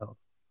it called?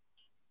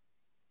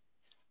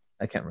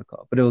 I can't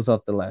recall, but it was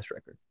off the last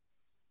record.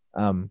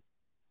 Um,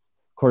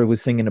 Corey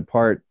was singing a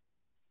part,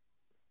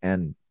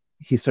 and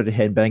he started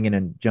headbanging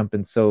and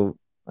jumping so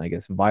I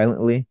guess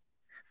violently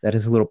that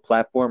his little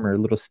platform or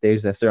little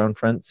stage that's there on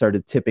front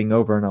started tipping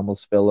over and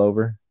almost fell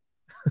over.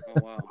 Oh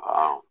wow.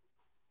 Wow.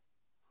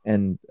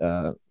 And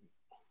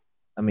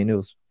I mean,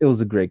 it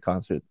was a great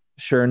concert.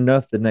 Sure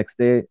enough, the next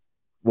day,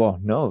 well,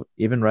 no,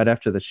 even right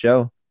after the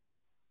show,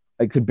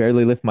 I could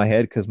barely lift my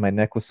head because my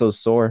neck was so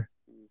sore.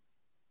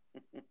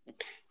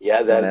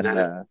 Yeah, And that then,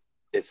 that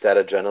it's that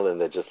adrenaline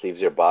that just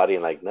leaves your body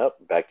and like, nope,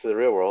 back to the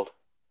real world.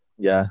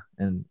 yeah,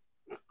 and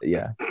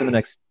yeah, for the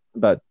next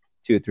about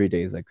 2 or 3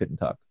 days, I couldn't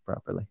talk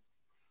properly.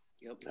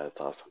 Yep.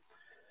 That's awesome.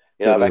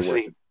 You know, I've Totally worth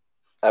actually it.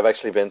 I've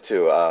actually been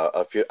to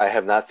a few. I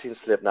have not seen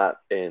Slipknot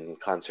in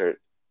concert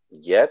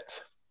yet.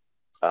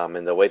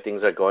 And the way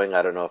things are going,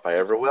 I don't know if I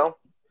ever will.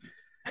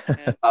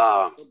 And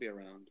Um, they'll be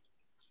around.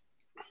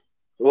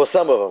 well,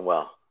 some of them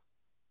will,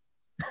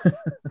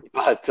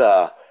 but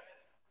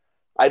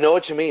I know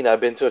what you mean. I've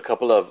been to a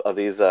couple of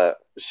these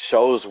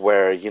shows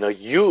where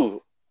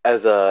you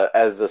as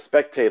a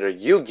spectator,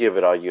 you give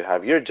it all you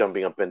have. You're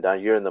jumping up and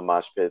down. You're in the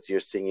mosh pits. You're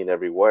singing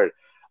every word.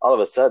 All of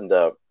a sudden,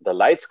 the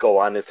lights go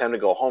on. It's time to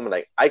go home. And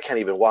like I can't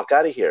even walk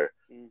out of here.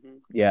 Hmm.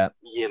 Yeah,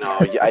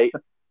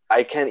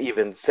 I can't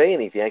even say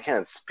anything. I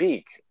can't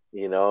speak.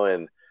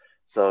 And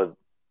so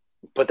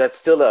but that's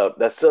still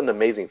an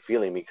amazing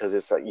feeling because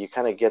it's like you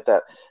kind of get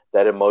that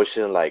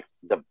emotion like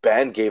the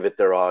band gave it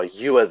their all,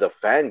 you as a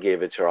fan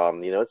gave it your all.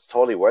 It's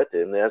totally worth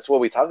it, and that's what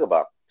we talk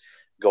about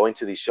going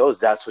to these shows.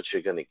 That's what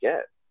you're gonna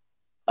get,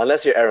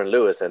 unless you're Aaron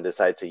Lewis and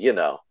decide to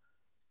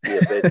be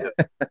a bitch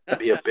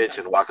be a bitch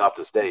and walk off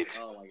the stage.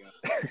 Oh my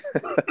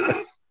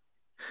god.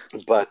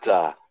 But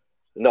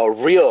no,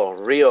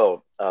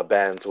 real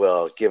bands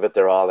will give it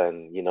their all,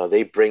 and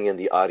they bring in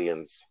the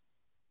audience.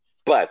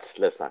 But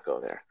let's not go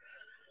there.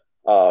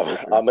 for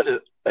sure. I'm gonna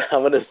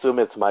I'm gonna assume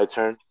it's my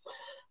turn.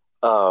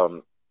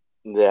 Um,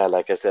 Yeah,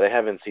 like I said, I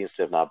haven't seen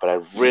Slipknot, but I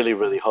really,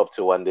 really hope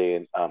to one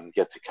day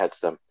get to catch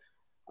them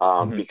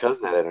Mhm. because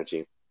of that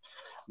energy.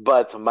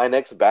 But my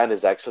next band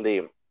is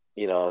actually,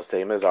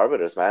 same as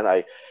Arbiters, man.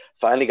 I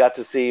finally got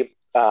to see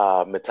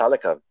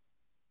Metallica,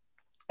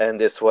 and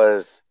this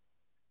was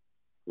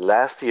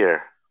last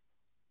year,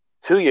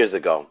 2 years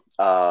ago.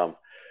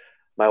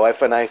 My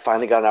wife and I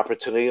finally got an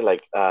opportunity,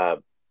 like,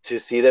 to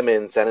see them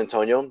in San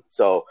Antonio.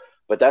 So,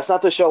 but that's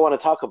not the show I want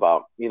to talk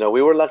about.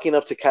 We were lucky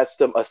enough to catch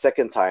them a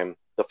second time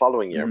the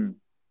following year. Mhm.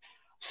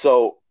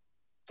 So,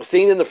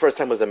 seeing them the first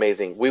time was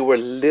amazing. We were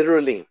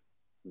literally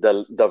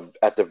the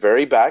at the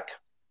very back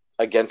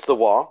against the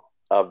wall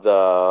of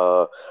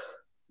the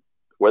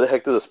where the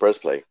heck do the Spurs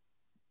play?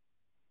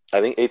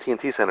 I think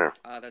AT&T Center.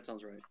 That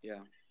sounds right.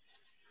 Yeah.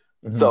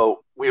 Mhm.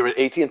 So we were at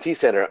AT&T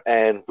Center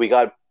and we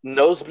got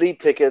nosebleed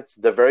tickets,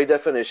 the very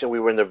definition. We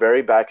were in the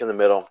very back in the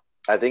middle.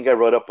 I think I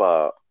wrote up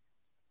a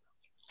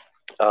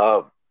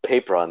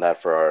paper on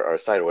that for our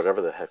site, or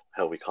whatever the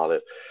hell we call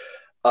it,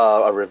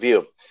 a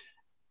review.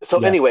 So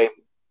Yeah. anyway,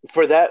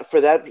 for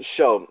that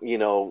show,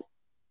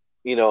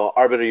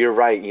 Arbiter, you're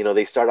right.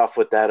 They start off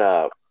with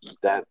that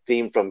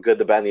theme from Good,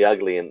 the Bad, and the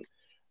Ugly, and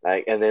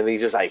then they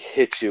just like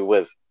hit you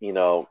with,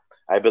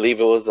 I believe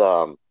it was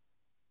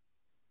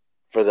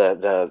for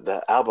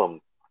the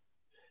album,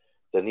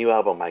 the new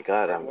album. My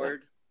God,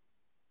 Hardwired.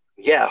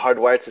 yeah,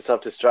 Hardwired to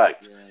Self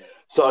Destruct. Yeah.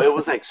 So it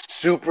was like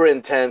super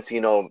intense,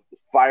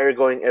 fire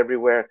going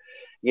everywhere,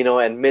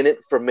 and minute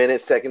for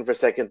minute, second for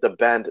second, the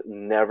band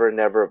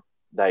never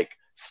like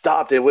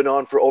stopped. It went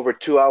on for over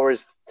 2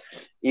 hours.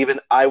 Even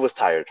I was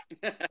tired.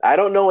 I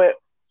don't know it.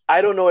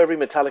 I don't know every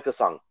Metallica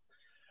song.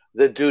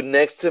 The dude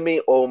next to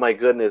me, oh my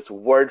goodness,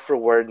 word for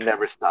word,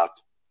 never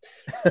stopped.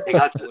 It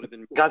got That to, would have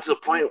been. got to the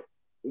point.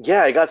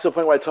 Yeah, it got to the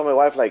point where I told my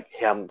wife, like,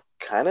 "Hey, I'm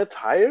kind of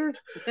tired.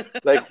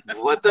 Like,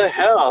 what the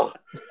hell?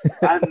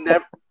 I've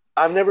never,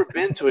 I've never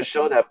been to a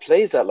show that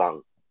plays that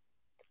long."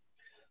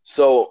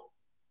 So,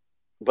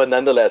 but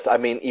nonetheless, I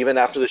mean, even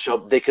after the show,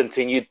 they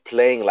continued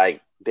playing.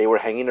 Like, they were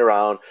hanging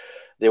around,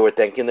 they were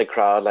thanking the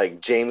crowd. Like,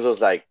 James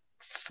was like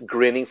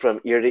grinning from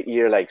ear to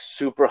ear, like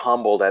super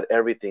humbled at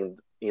everything.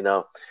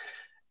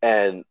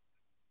 And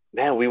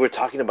man, we were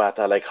talking about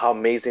that, like how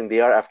amazing they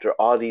are after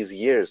all these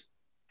years.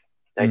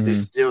 Like they're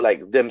Mhm. still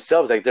like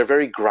themselves, like they're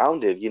very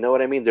grounded. You know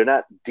what I mean? They're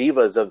not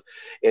divas of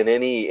in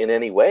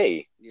any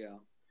way. Yeah.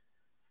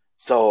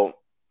 So,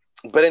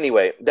 but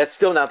anyway, that's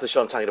still not the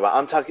show I'm talking about.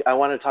 I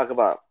want to talk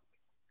about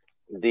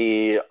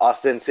the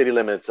Austin City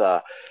Limits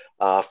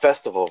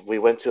festival we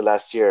went to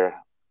last year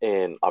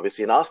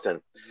obviously in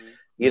Austin. Hmm.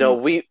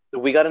 Mhm.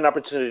 We got an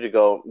opportunity to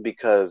go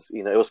because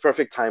it was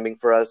perfect timing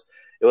for us.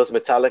 It was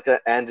Metallica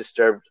and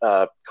Disturbed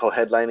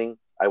co-headlining.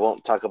 I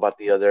won't talk about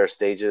the other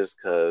stages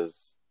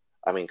because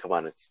I mean, come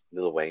on, it's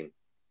Lil Wayne.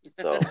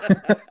 So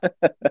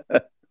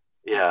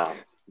yeah,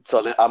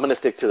 so I'm gonna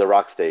stick to the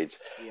rock stage.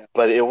 Yeah.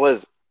 But it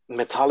was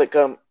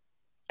Metallica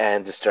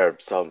and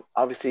Disturbed. So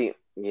obviously,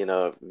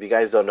 if you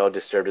guys don't know,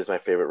 Disturbed is my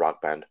favorite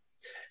rock band,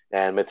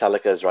 and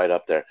Metallica is right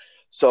up there.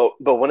 So,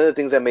 but one of the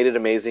things that made it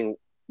amazing,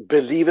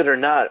 believe it or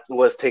not,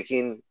 was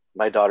taking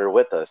my daughter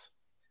with us.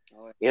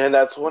 Oh, And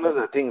that's one of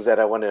the things that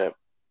I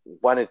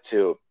wanted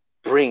to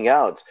bring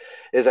out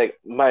is like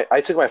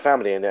I took my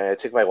family and I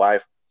took my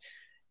wife,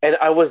 and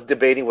I was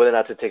debating whether or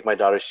not to take my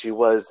daughter. She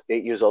was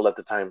 8 years old at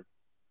the time,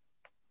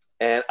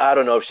 and I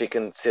don't know if she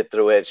can sit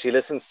through it. She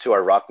listens to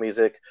our rock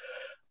music,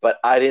 but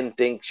I didn't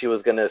think she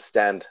was gonna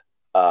stand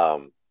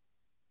um,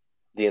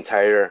 the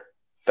entire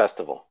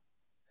festival.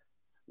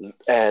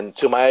 And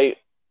to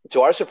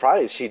our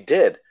surprise, she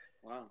did.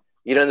 wow.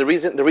 And the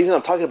reason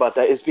I'm talking about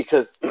that is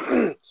because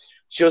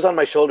she was on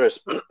my shoulders,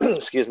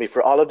 excuse me,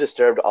 for all of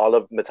Disturbed, all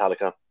of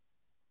Metallica.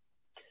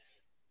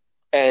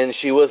 And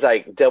she was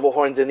like devil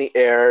horns in the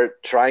air,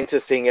 trying to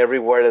sing every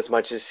word as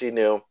much as she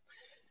knew.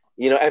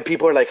 And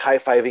people are like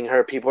high-fiving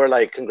her. People are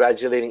like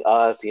congratulating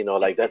us,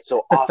 like that's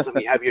so awesome.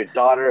 You have your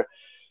daughter,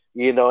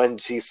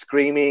 and she's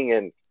screaming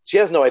and she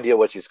has no idea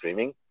what she's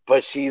screaming,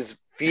 but she's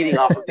feeding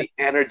off of the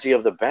energy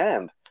of the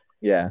band.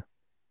 Yeah.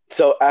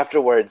 So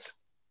afterwards,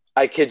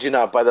 I kid you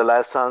not, by the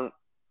last song,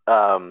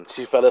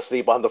 she fell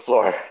asleep on the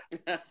floor.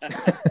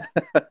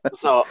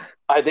 So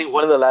I think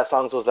one of the last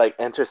songs was like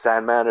Enter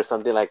Sandman or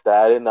something like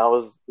that. And I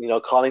was,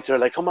 calling to her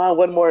like, come on,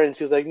 one more. And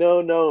she was like,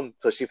 no, no.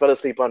 So she fell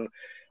asleep on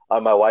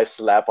my wife's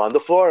lap on the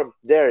floor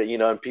there,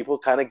 and people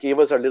kind of gave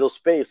us our little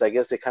space. I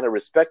guess they kind of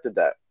respected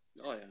that.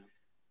 Oh yeah.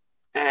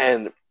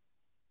 And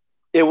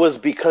it was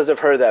because of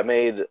her that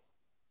made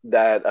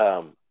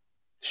that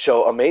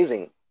show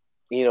amazing.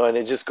 And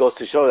it just goes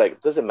to show, like,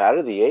 it doesn't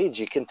matter the age,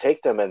 you can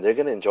take them and they're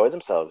going to enjoy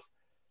themselves.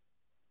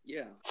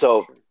 Yeah.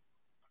 So Sure.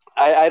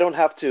 I don't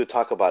have to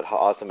talk about how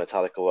awesome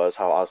Metallica was,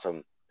 how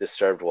awesome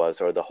Disturbed was,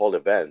 or the whole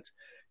event.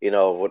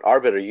 With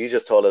Arbiter, you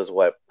just told us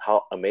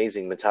how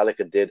amazing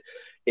Metallica did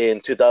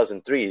in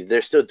 2003.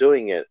 They're still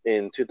doing it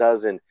in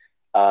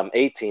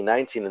 2018,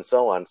 19, and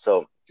so on.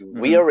 So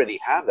we Mhm. already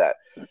have that.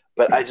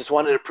 But I just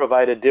wanted to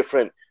provide a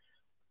different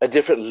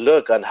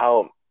look on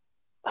how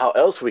how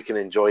else we can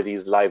enjoy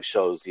these live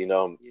shows.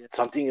 Yeah.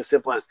 Something as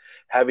simple as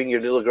having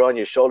your little girl on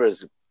your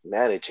shoulders,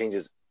 man, it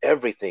changes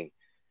everything.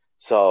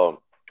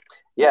 So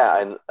yeah,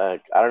 and I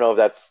don't know if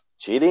that's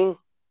cheating.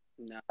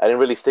 No, I didn't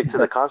really stick to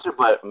the concert,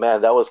 but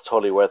man, that was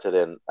totally worth it,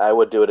 and I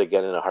would do it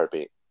again in a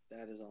heartbeat.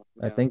 that is awesome.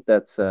 I Yeah. think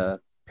that's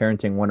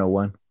parenting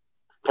 101.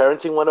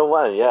 Parenting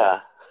 101,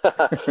 yeah.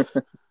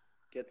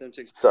 Get them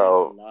to experience a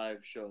So live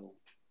show.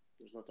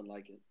 There's nothing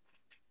like it.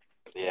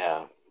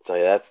 yeah, so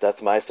yeah,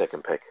 that's my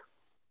second pick.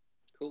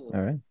 Cool.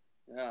 All right.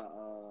 Yeah.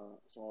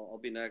 So I'll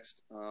be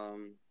next.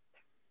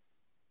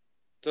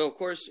 So of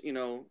course,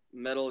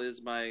 metal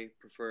is my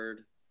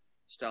preferred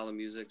style of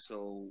music.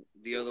 So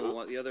the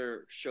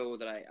other show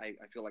that I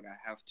feel like I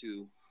have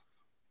to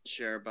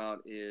share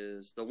about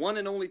is the one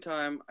and only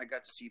time I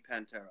got to see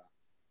Pantera,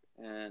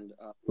 and it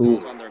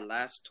was on their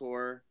last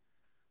tour,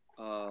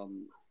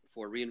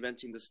 for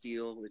Reinventing the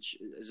Steel, which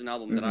is an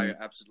album that I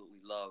absolutely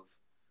love,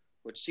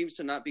 which seems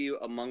to not be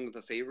among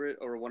the favorite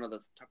or one of the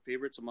top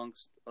favorites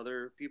amongst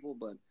other people,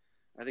 but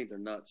I think they're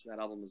nuts. That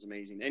album is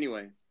amazing.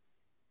 Anyway,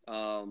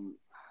 um,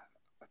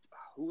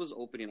 who was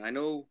opening? I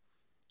know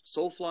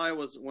Soulfly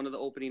was one of the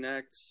opening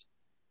acts,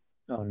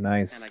 Oh,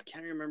 nice. and I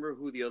can't remember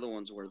who the other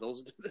ones were.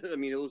 Those, I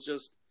mean, it was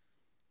just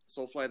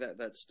Soulfly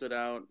that stood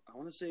out. I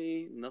want to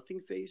say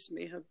Nothing Face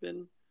may have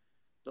been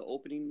the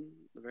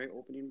very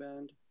opening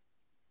band.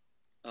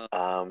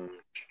 Um,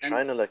 And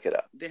Trying to look it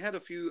up. they had a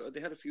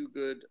few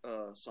good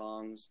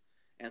songs.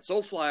 And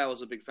Soulfly I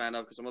was a big fan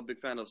of because I'm a big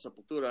fan of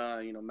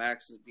Sepultura.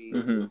 Max is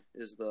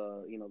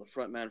the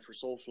front man for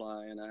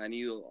Soulfly, and I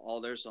knew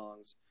all their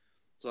songs.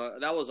 So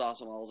that was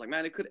awesome. I was like,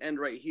 man, it could end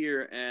right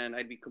here, and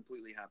I'd be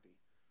completely happy,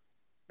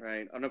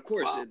 right? And of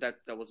course, Wow.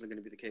 that wasn't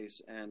going to be the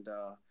case. And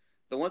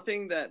the one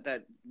thing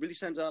that really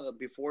stands out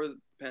before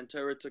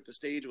Pantera took the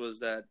stage was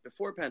that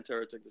before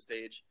Pantera took the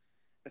stage,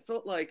 it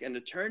felt like an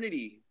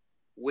eternity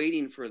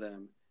waiting for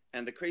them.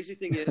 And the crazy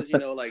thing is,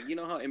 like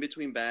how in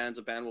between bands,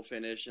 a band will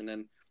finish, and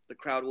then the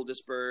crowd will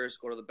disperse,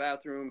 go to the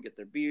bathroom, get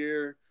their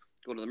beer,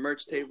 go to the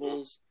merch Hmm.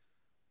 tables.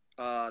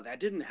 That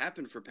didn't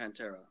happen for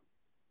Pantera.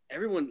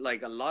 Everyone,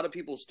 like a lot of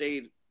people,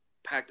 stayed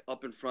packed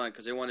up in front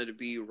because they wanted to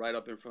be right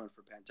up in front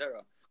for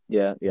Pantera.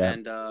 Yeah, yeah.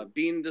 And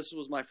being this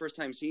was my first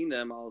time seeing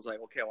them, I was like,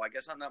 okay, well, I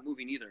guess I'm not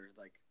moving either.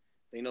 Like,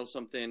 they know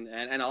something,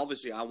 and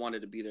obviously I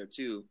wanted to be there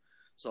too,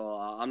 so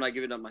I'm not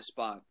giving up my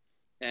spot.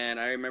 And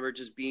I remember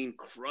just being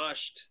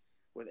crushed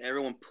with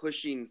everyone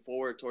pushing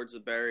forward towards the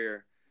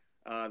barrier.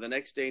 The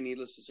next day,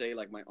 needless to say,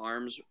 like my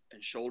arms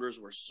and shoulders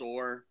were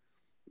sore,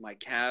 my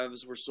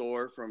calves were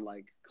sore from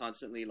like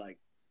constantly like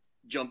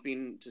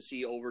jumping to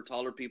see over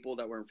taller people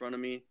that were in front of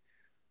me,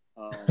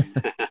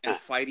 and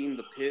fighting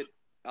the pit.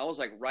 I was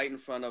like right in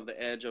front of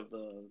the edge of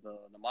the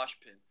mosh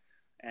pit.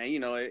 And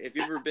if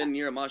you've ever been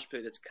near a mosh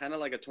pit, it's kind of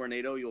like a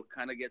tornado. You'll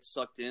kind of get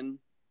sucked in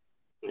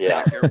if you're Yeah.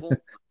 not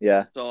careful.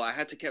 Yeah. So I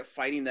had to keep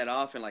fighting that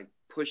off and like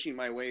pushing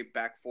my way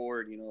back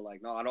forward.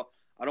 Like no,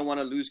 I don't want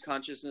to lose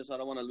consciousness. I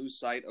don't want to lose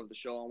sight of the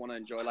show. I want to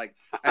enjoy. Like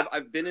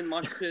I've been in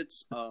mosh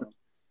pits,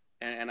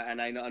 and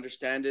I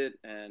understand it,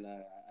 and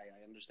I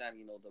understand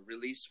the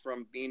release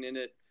from being in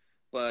it.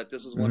 But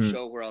this was one Hmm.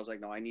 show where I was like,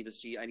 no, I need to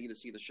see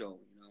the show.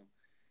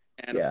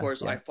 And of Yeah,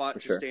 course, I yeah, for fought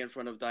to sure. stay in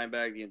front of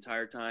Dimebag the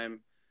entire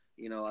time.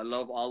 I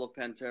love all of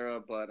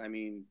Pantera, but I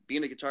mean,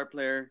 being a guitar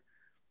player,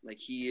 like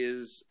he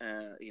is,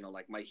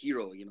 like my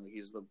hero.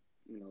 He's the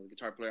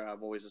guitar player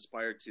I've always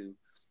aspired to.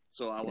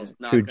 So I Yeah, was true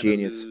not gonna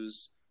genius.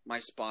 lose my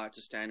spot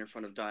to stand in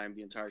front of Dime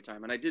the entire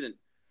time, and I didn't.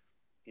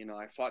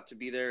 I fought to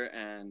be there,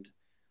 and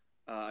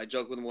I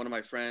joked with one of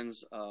my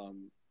friends.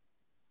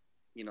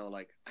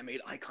 Like I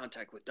made eye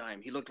contact with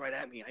Dime. He looked right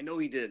at me. I know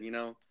he did.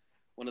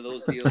 One of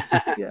those deals.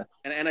 Yeah,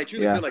 And I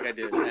truly feel yeah. like I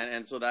did,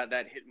 and so that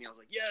hit me. I was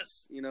like,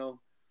 yes.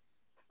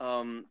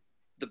 Um,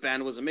 the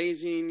band was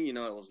amazing. It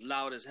was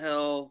loud as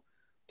hell,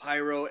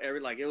 pyro,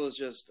 like it was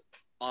just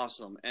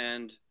awesome.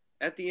 And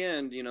at the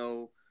end,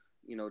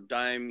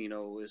 Dime,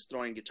 is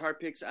throwing guitar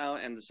picks out,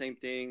 and the same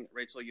thing,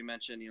 Rachel, you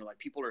mentioned, like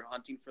people are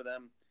hunting for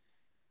them.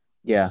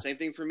 Yeah. Same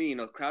thing for me.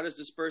 Crowd is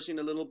dispersing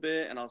a little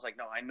bit, and I was like,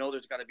 no, I know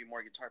there's got to be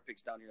more guitar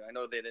picks down here. I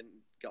know they didn't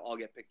all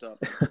get picked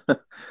up.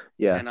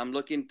 Yeah. And I'm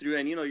looking through,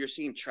 and you're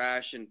seeing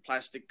trash and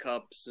plastic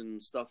cups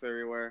and stuff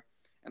everywhere.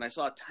 And I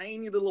saw a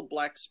tiny little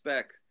black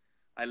speck.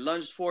 I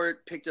lunged for it,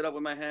 picked it up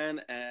with my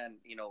hand, and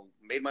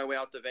made my way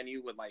out the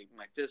venue with my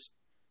fist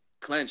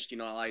clenched.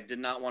 I did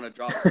not want to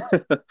drop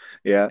this.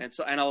 Yeah.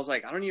 And I was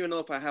like, I don't even know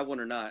if I have one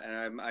or not.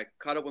 And I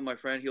caught up with my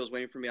friend. He was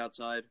waiting for me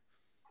outside.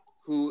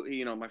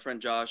 My friend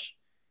Josh.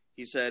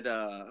 He said,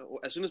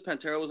 as soon as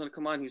Pantera was going to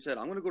come on, he said,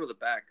 I'm going to go to the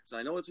back. So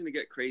I know it's going to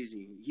get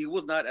crazy. He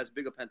was not as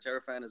big a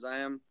Pantera fan as I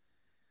am.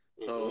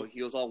 So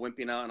he was all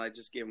wimping out, and I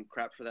just gave him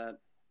crap for that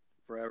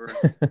forever.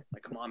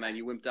 Like, come on, man,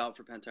 you wimped out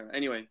for Pantera.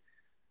 Anyway,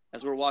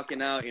 as we're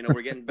walking out,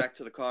 we're getting back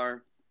to the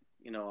car.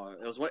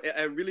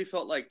 I really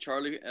felt like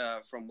Charlie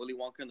from Willy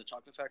Wonka and the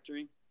Chocolate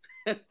Factory.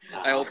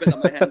 I opened up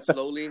my hand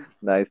slowly,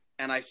 Nice.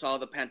 and I saw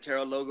the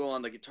Pantera logo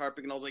on the guitar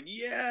pick, and I was like,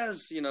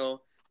 yes, I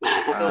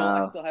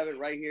Wow. still have it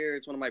right here.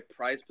 It's one of my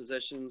prized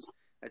possessions.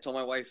 I told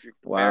my wife, you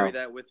can Wow. bury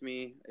that with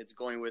me. It's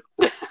going with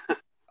me.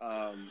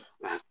 Um,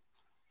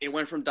 it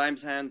went from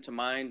Dime's hand to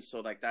mine,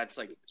 so like that's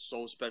like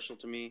so special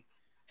to me.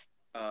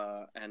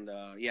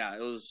 Yeah,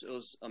 it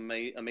was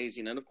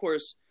amazing. And of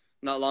course,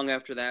 not long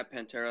after that,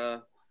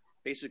 Pantera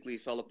basically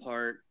fell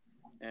apart,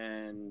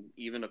 and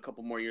even a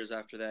couple more years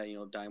after that,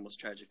 Dime was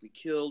tragically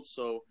killed.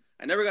 So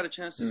I never got a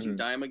chance to see Mhm.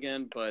 Dime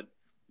again, but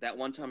that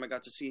one time I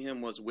got to see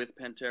him was with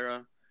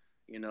Pantera,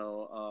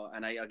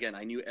 and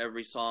I knew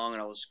every song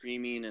and I was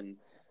screaming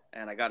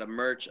and I got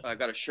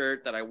a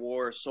shirt that I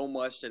wore so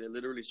much that it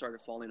literally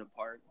started falling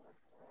apart.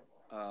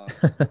 Uh,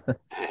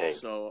 Dang.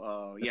 That's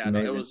yeah, no,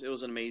 it amazing.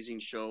 was an amazing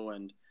show,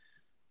 and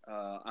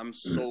I'm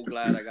so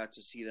glad I got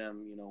to see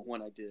them,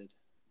 when I did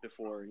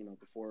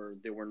before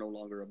they were no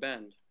longer a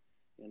band,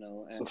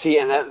 and See,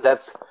 and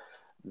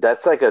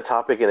that's like a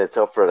topic in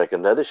itself for like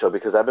another show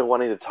because I've been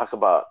wanting to talk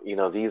about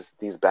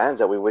these bands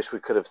that we wish we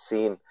could have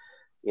seen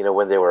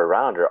when they were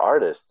around or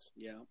artists.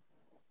 yeah,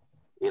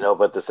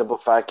 But the simple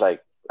fact,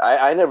 like,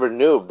 I never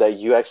knew that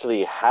you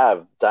actually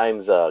have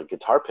Dime's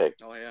guitar pick.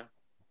 oh yeah,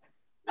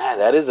 Man,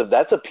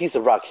 that's a piece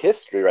of rock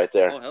history right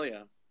there. oh hell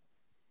yeah,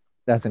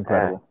 That's Man,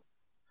 incredible.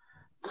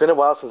 it's been a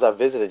while since I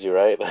visited you,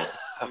 right?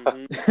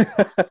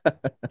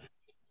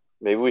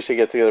 Maybe we should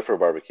get together for a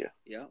barbecue.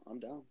 yeah, I'm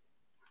down.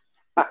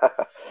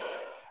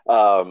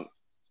 um,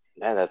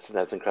 Man,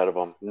 that's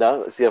incredible.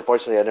 No, see,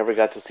 unfortunately, I never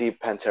got to see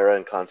Pantera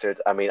in concert.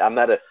 I mean, I'm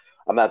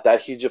not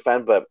that huge a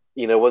fan, but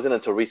it wasn't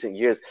until recent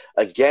years.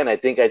 Again, I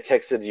think I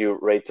texted you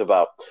right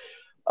about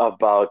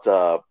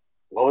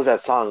what was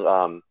that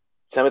song?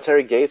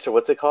 Cemetery Gates, or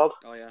what's it called?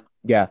 Oh yeah,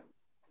 Yeah.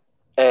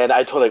 And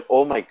I told like,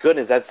 oh my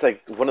goodness, that's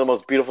like one of the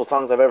most beautiful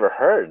songs I've ever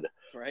heard.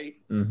 right.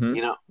 Mm-hmm.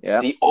 You know, Yeah.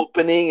 the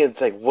opening,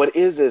 it's like, what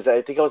is this?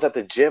 I think I was at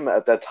the gym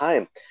at that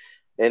time.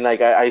 And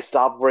like I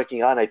stopped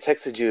working on. I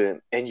texted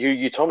you, and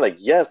you told me like,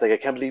 yes, like I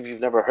can't believe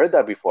you've never heard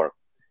that before.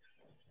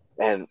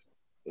 And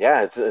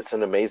yeah, it's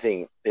an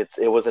amazing.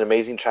 It was an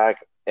amazing track,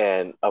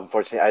 and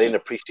unfortunately, I didn't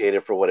appreciate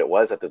it for what it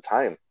was at the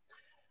time.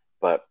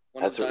 But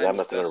One of that Dime's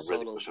must have been a best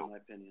really cool solos, in show. my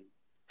opinion.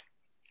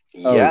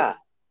 Oh yeah. Yeah,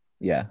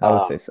 Yeah, I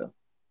would say um, so.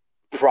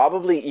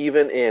 probably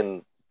even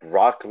in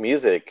rock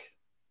music.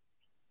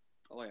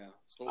 Oh yeah,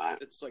 so Uh,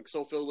 it's like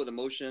so filled with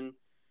emotion,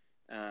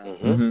 hmm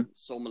Mm-hmm.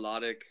 so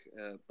melodic,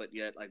 but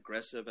yet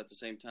aggressive at the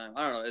same time.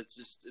 I don't know. It's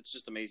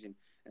just amazing,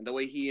 and the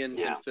way he and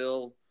Yeah,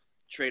 Phil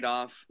trade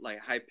off like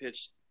high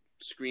pitched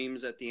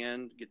screams at the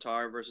end,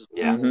 guitar versus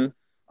yeah, Mm-hmm. vocal.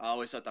 I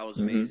always thought that was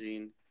Mm-hmm.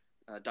 amazing.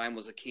 Dime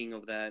was a king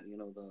of that.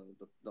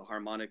 The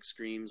harmonic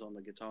screams on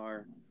the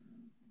guitar.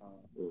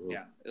 hmm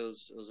Yeah, it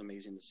was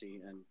amazing to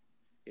see, and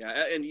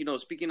yeah,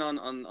 and speaking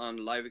on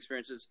live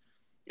experiences,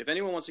 if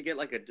anyone wants to get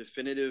like a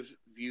definitive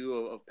view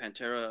of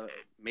Pantera,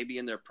 maybe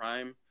in their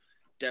prime,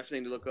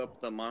 definitely look up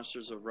the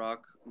Monsters of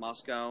Rock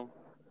Moscow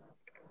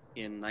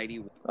in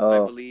 '91, I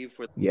Oh believe,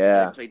 where they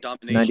yeah. play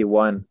Domination.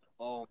 91.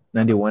 Oh my God,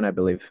 91, I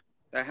believe.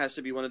 that has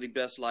to be one of the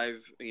best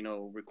live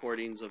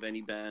recordings of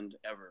any band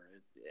ever.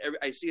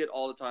 I see it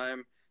all the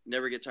time.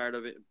 Never get tired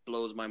of it. It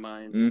blows my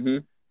mind, Mm-hmm.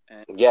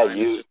 and yeah. Time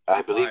is just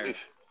fire.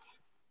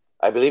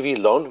 I believe you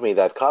loaned me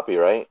that copy,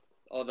 right?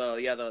 Oh,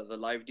 the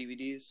live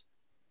DVDs.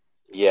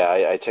 Yeah,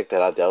 I checked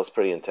that out. That was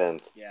pretty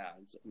intense. Yeah,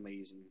 it's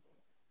amazing.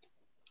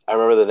 I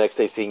remember the next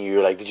day seeing you.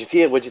 You're like, "Did you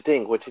see it? What'd you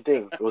think? What'd you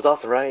think? It was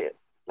awesome, right?"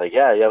 Like,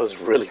 yeah, yeah, it was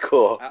really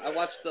cool. I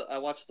watched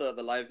the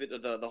live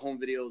the home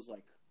videos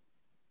like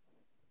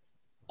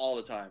all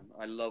the time.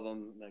 I love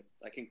them. Like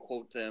I can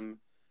quote them,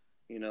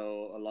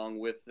 along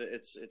with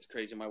it's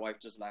crazy. My wife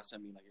just laughs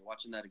at me like you're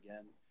watching that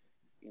again,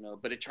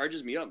 But it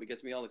charges me up. It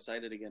gets me all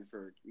excited again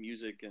for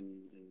music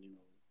and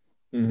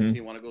makes Mm-hmm.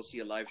 me want to go see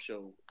a live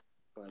show.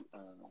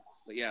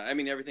 But yeah, I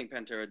mean everything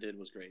Pantera did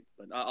was great.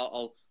 But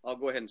I'll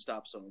go ahead and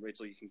stop. So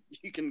Rachel,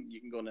 you can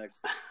you can go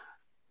next.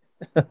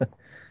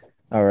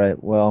 All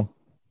right. Well,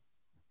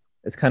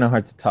 it's kind of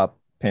hard to top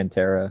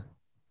Pantera,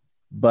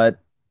 but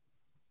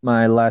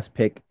my last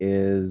pick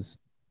was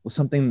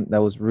something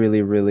that was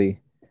really, really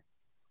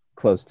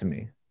close to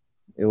me.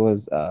 It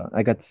was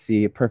I got to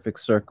see a Perfect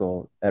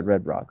Circle at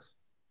Red Rocks.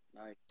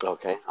 Nice.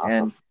 Okay, awesome.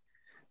 And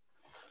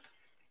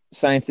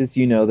scientists,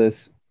 you know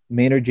this,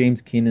 Maynard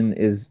James Keenan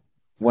is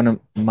one of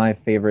my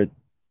favorite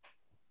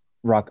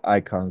rock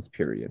icons,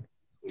 period.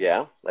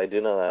 Yeah, I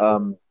do know that.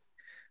 Um,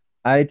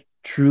 I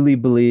truly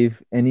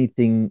believe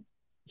anything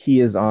he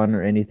is on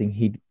or anything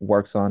he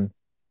works on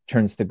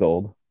turns to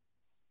gold.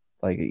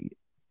 Like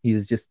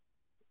he's just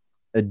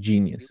a He's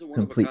genius, a one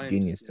of a complete kind.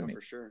 genius to Yeah, me.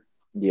 for sure.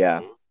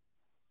 Yeah. Mhm.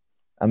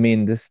 I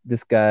mean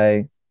this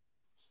guy,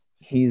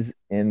 he's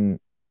in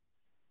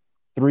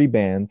three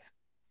bands,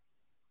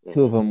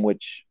 two of Mhm. them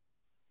which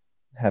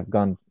have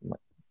gone like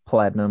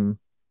platinum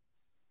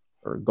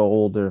or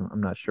gold, or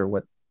I'm not sure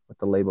what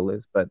the label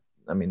is, but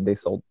I mean they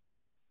sold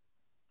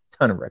a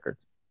ton of records.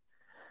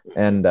 Mhm.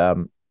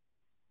 And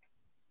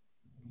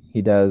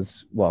he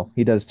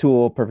does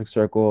Tool, Perfect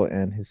Circle,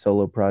 and his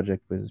solo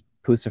project was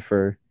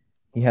Pucifer.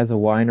 He has a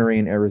winery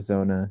in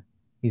Arizona.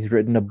 He's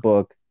written a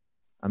book.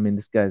 I mean,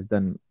 this guy's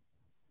done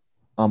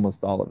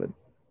almost all of it.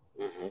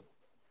 Mhm.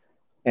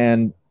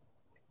 And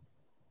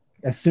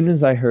as soon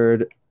as I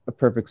heard A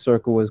Perfect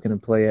Circle was going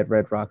to play at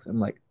Red Rocks. I'm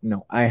like,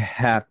 no, I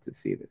have to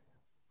see this.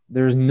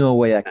 There's no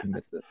way I can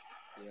miss this.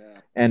 Yeah.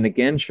 And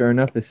again, sure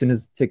enough, as soon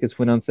as tickets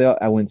went on sale,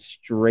 I went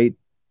straight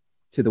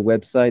to the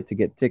website to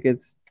get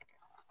tickets,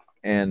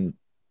 and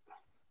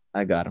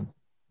I got them.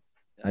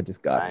 I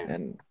just got them. Nice.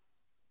 And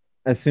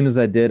as soon as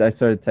I did, I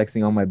started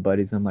texting all my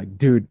buddies. I'm like,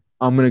 dude,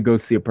 I'm going to go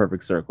see A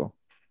Perfect Circle.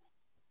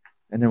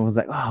 And everyone was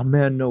like, oh,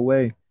 man, no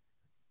way.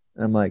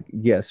 And I'm like,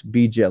 yes,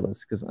 be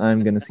jealous because I'm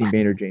going to see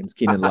Maynard James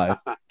Keenan live.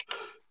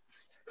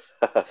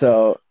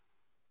 So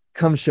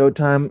come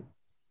showtime,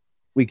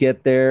 we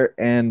get there,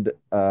 and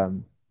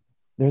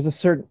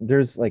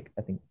there's like,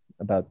 I think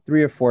about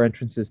 3 or 4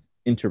 entrances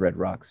into Red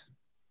Rocks.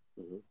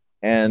 Mhm.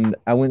 And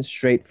I went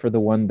straight for the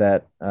one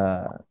that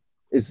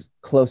is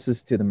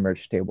closest to the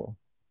merch table.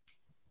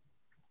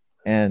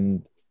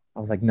 And I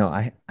was like, no,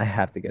 I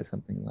have to get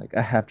something. Like,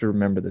 I have to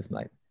remember this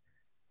night.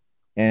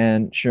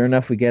 And sure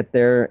enough, we get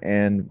there,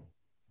 and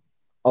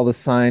all the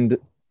signed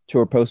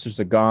tour posters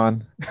are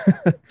gone.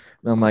 And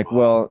I'm like,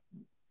 well,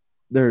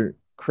 they're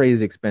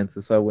crazy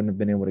expensive, so I wouldn't have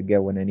been able to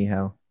get one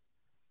anyhow.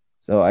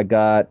 So I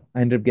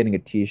ended up getting a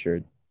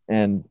T-shirt,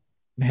 and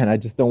man, I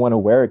just don't want to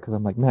wear it because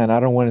I'm like, man, I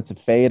don't want it to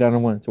fade. I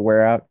don't want it to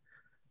wear out.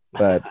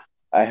 But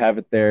I have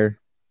it there,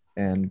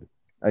 and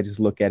I just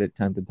look at it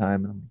time to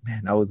time, and I'm like,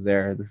 man, I was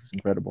there. This is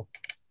incredible.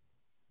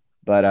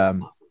 But That's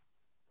awesome.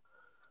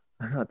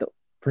 I don't know.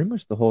 Pretty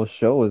much the whole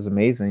show was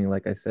amazing,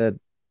 like I said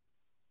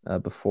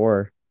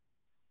before.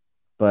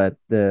 But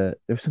there's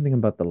something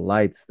about the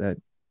lights that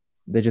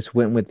they just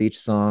went with each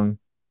song.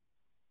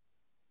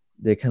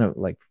 They kind of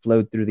like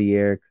flowed through the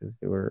air because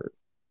there were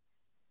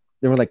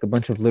like a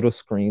bunch of little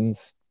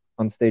screens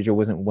on stage. There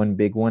wasn't one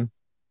big one,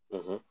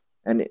 Hmm.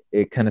 and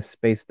it kind of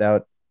spaced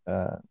out.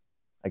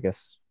 I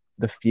guess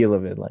the feel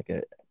of it, like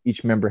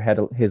each member had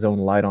his own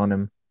light on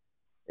him.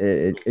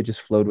 It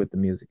just flowed with the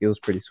music. It was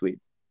pretty sweet.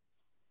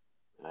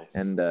 Nice.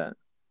 And what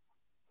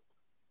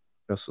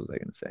else was I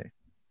gonna say?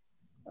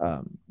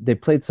 They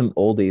played some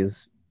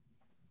oldies,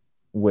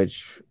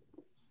 which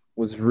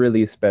was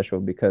really special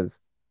because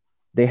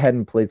they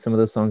hadn't played some of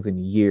those songs in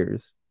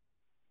years,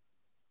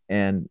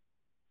 and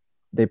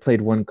they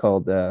played one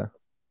called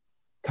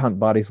 "Count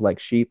Bodies Like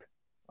Sheep"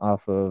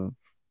 off of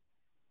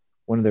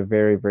one of their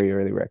very very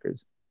early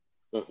records.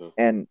 Hmm.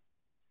 And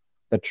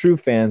the true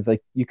fans,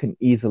 like you can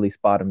easily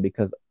spot them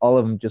because all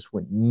of them just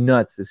went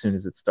nuts as soon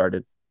as it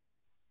started.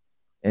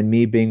 And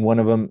me being one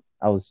of them,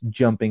 I was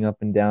jumping up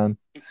and down,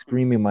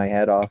 screaming my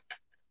head off,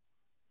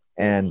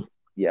 and Hmm.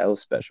 yeah, it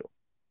was special.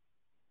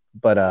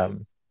 But Nice.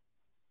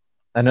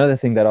 another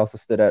thing that also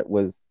stood out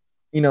was,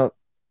 you know,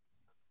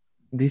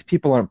 these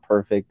people aren't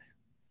perfect.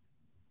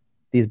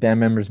 These band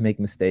members make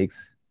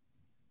mistakes,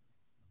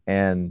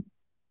 and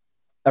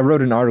I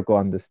wrote an article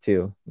on this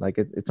too. Like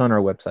it's on our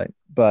website,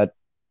 but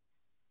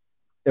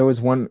there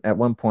was one at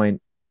one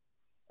point.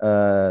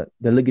 The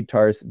lead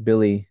guitarist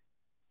Billy,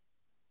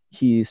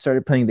 he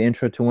started playing the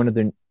intro to one of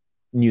their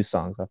new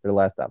songs off their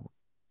last album,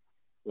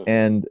 Hmm.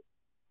 and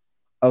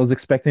I was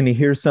expecting to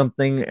hear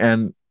something,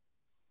 and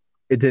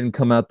it didn't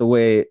come out the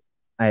way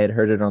I had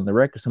heard it on the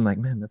record. So I'm like,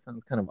 man, that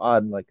sounds kind of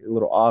odd, like a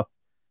little off.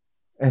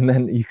 And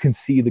then you can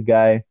see the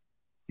guy.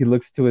 He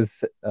looks to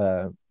his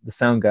the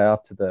sound guy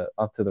off to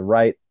the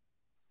right,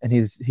 and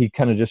he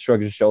kind of just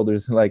shrugs his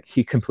shoulders, like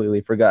he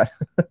completely forgot.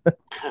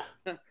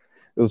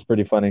 It was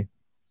pretty funny.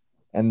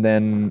 And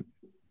then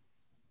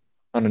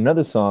on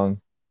another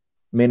song,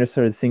 Maynard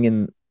started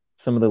singing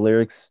some of the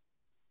lyrics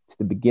to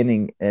the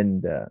beginning,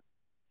 and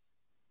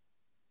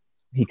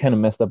he kind of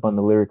messed up on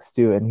the lyrics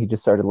too, and he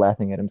just started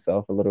laughing at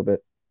himself a little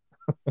bit.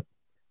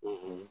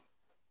 Hmm.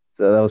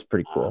 So that was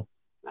pretty Uh, cool.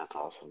 that's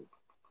awesome.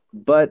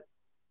 But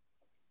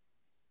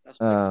That's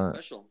what makes it uh,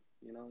 special.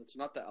 You know, it's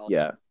not the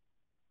yeah, album.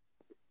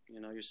 You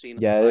know, you're seeing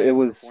yeah, a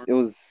live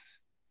performance.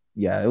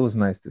 yeah, it was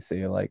nice to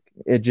see. Like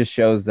it just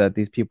shows that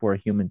these people are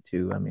human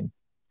too. I mean,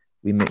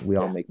 we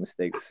all Yeah. make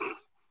mistakes.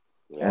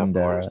 Yeah, of And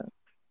course.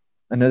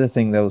 another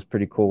thing that was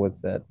pretty cool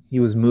was that he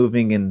was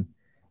moving and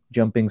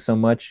jumping so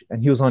much,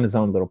 and he was on his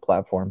own little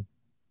platform.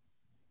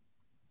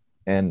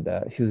 And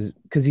he was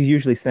because he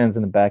usually stands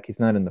in the back. He's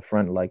not in the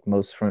front like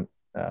most front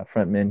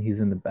men. He's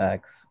in the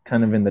backs,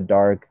 kind of in the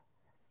dark,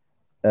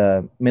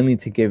 mainly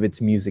to give its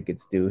music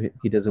its due.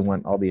 He doesn't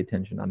want all the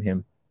attention on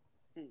him.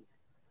 Hmm.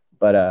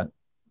 But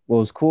what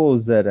was cool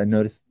is that I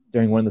noticed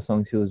during one of the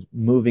songs he was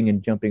moving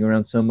and jumping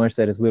around so much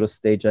that his little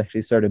stage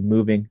actually started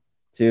moving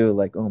too.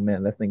 Like, oh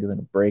man, that thing is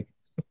gonna break.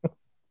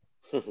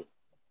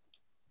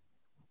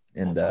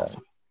 And That's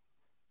awesome.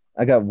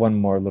 I got one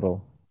more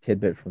little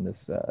tidbit from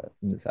this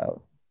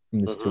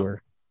Hmm.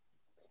 tour,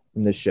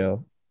 from this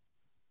show.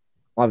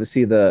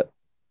 Obviously, the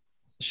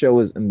show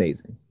was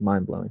amazing,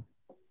 mind blowing.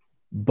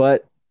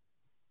 But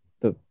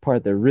the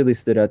part that really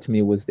stood out to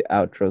me was the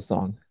outro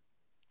song.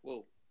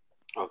 Whoa,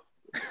 Oh,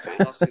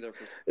 okay. lost you there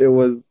for. It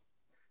was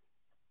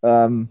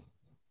um,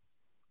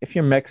 if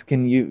you're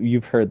Mexican,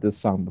 you've heard this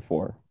song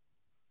before.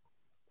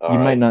 All You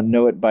might right. not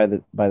know it by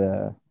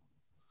the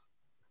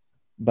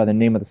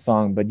name of the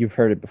song, but you've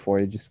heard it before.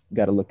 You just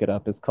got to look it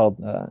up. It's called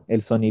El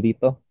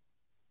Sonidito.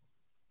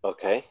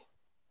 Okay.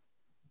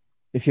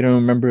 If you don't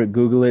remember it,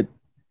 Google it.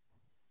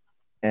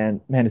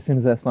 And man, as soon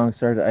as that song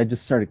started, I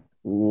just started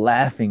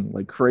laughing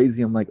like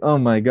crazy. I'm like, oh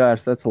my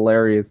gosh, that's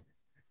hilarious.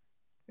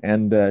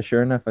 And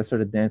sure enough, I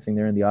started dancing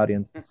there in the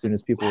audience as soon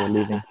as people were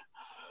leaving.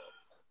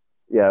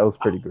 Yeah, it was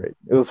pretty great.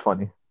 It was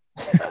funny.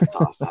 That's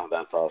awesome.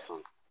 That's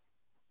awesome.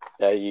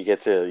 Yeah, you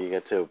get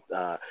to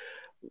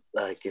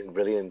like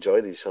really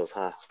enjoy these shows,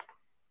 huh?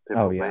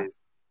 Oh Different yeah. ways.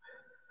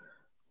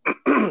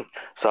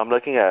 So I'm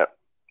looking at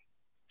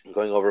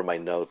going over my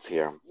notes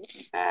here,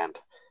 and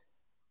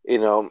you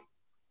know,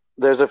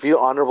 there's a few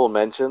honorable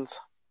mentions,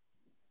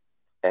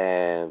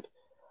 and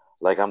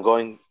like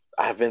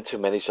I've been to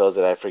many shows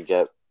that I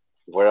forget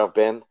where I've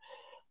been,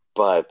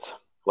 but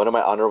one of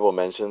my honorable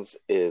mentions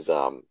is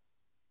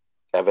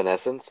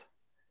Evanescence.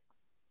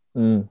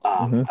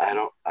 Mm-hmm.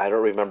 I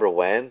don't remember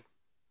when,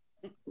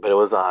 but it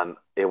was on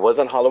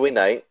Halloween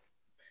night.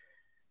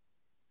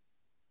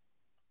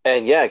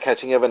 And yeah,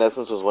 catching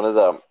Evanescence was one of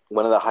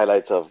the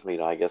highlights of,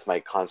 I guess my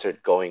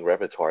concert going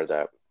repertoire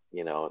that,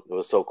 it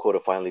was so cool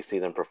to finally see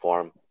them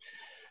perform.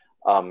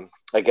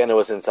 Again, it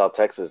was in South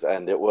Texas,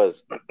 and it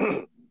was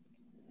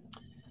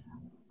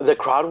the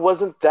crowd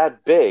wasn't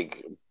that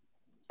big,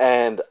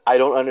 and I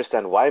don't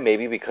understand why.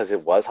 Maybe because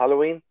it was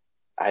Halloween.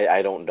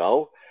 I don't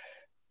know,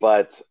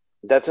 but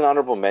that's an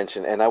honorable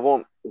mention, and I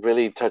won't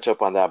really touch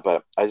up on that,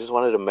 but I just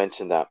wanted to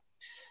mention that.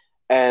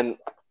 And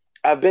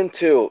I've been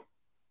to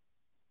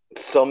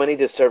so many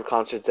Disturbed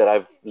concerts that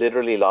I've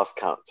literally lost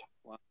count.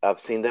 Wow. I've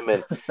seen them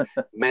in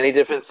many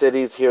different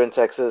cities here in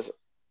Texas,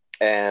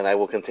 and I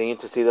will continue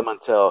to see them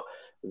until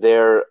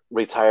they're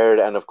retired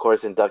and, of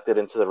course, inducted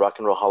into the Rock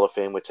and Roll Hall of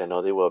Fame, which I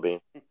know they will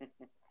be.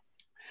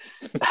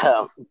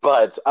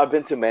 But I've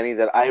been to many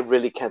that I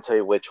really can't tell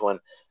you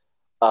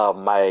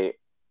my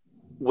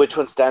which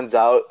one stands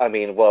out. I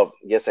mean, well,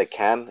 yes, I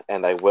can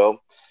and I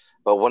will.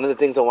 But one of the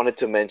things I wanted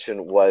to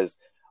mention was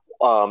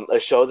a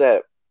show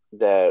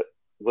that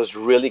was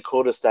really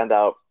cool to stand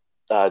out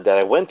that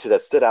I went to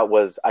that stood out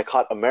was I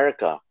Caught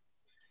America.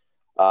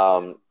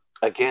 Um,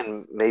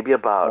 Again, maybe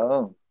about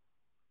Oh,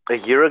 a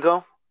year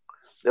ago.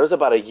 It was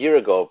about a year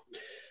ago.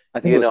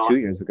 I think it You was know, 2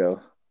 years ago.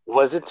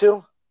 was it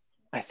two?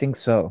 I think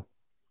so.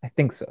 I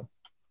think so.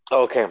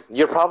 Okay,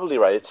 you're probably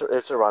right.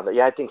 It's around that.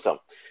 Yeah, I think so.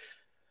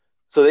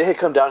 So they had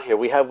come down here.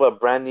 We have a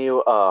brand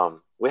new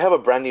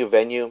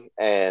venue,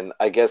 and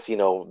I guess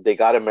they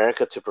got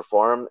America to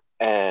perform,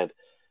 and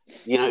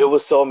it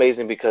was so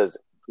amazing because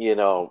you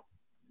know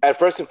at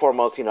first and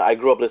foremost, I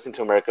grew up listening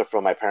to America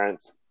from my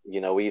parents.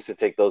 We used to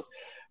take those.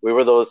 We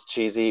were those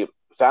cheesy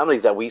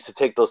families that we used to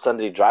take those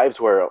Sunday drives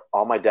where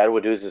all my dad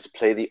would do is just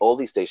play the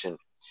oldie station.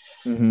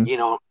 Hmm.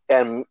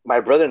 And my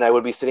brother and I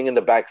would be sitting in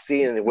the back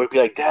seat and we'd be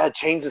like, Dad,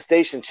 change the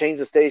station, change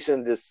the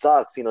station. This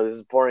sucks. This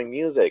is boring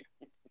music.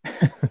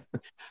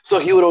 So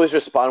he would always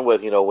respond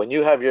with, when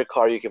you have your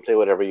car, you can play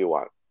whatever you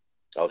want.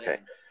 Yeah. Okay.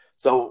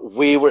 So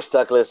we were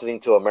stuck listening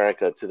to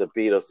America, to the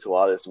Beatles, to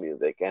all this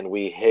music, and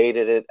we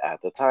hated it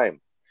at the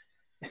time.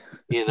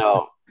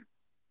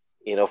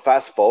 You know,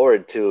 fast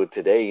forward to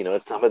today,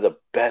 it's some of the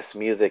best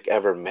music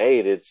ever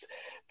made. It's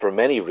for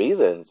many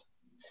reasons.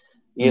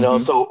 Hmm.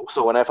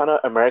 So when I found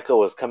out America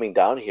was coming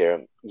down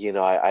here,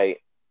 my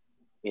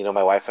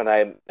wife and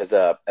I, as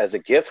a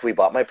gift, we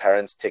bought my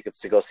parents tickets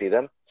to go see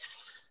them.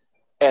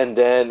 And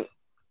then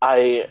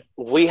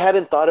we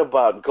hadn't thought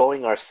about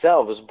going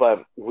ourselves,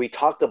 but we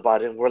talked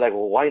about it and we're like,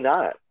 well, why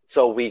not?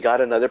 So we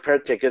got another pair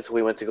of tickets.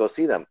 We went to go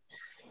see them.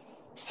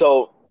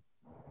 So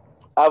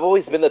I've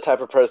always been the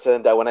type of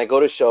person that when I go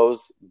to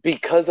shows,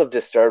 because of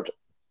Disturbed,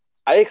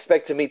 I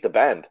expect to meet the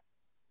band.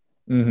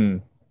 Hmm.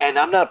 And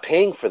I'm not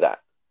paying for that.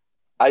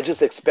 I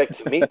just expect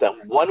to meet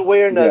them one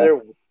way or Yeah.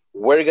 another.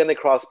 We're going to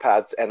cross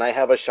paths, and I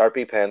have a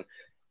Sharpie pen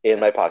in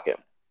my pocket.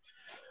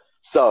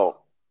 So,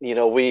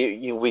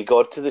 we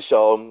go to the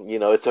show.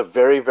 It's a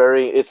very,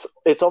 very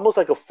it's almost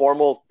like a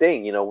formal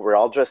thing. We're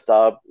all dressed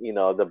up.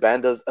 The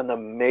band does an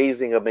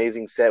amazing,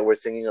 amazing set. We're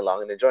singing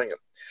along and enjoying it.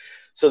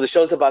 So the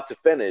show's about to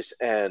finish,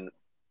 and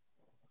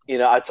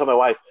I told my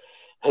wife,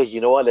 "Hey,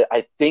 you know what?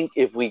 I think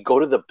if we go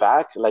to the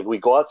back, like we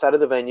go outside of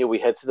the venue, we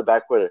head to the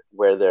back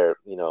where they're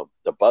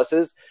the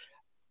buses.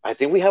 I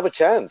think we have a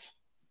chance."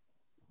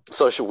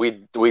 So we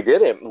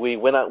did it. We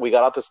went out. We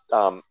got out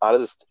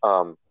of this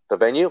the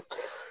venue.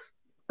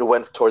 We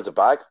went towards the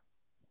back.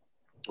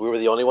 We were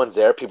the only ones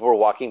there. People were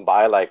walking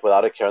by like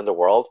without a care in the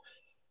world.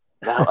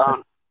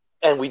 Now,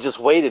 and we just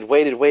waited,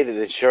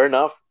 and sure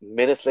enough,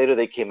 minutes later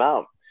they came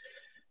out,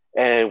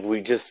 and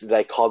we just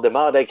like called them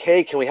out, like,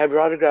 "Hey, can we have your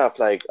autograph?"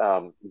 Like,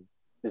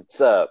 it's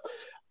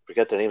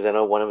forget their names. I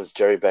know one of them is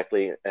Jerry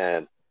Beckley,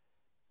 and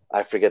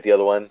I forget the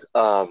other one.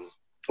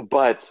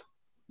 But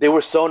they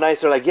were so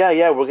nice. They're like, "Yeah,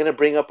 yeah, we're gonna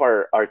bring up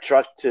our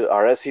truck to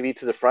our SUV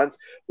to the front.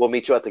 We'll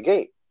meet you at the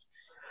gate."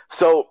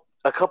 So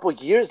a couple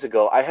years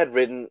ago, I had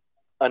written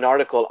an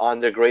article on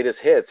their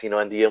greatest hits,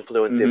 and the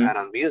influence they've Hmm. had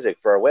on music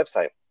for our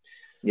website.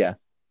 Yeah.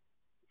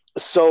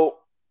 So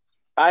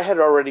I had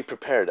already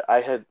prepared. I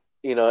had,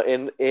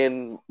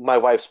 in my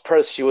wife's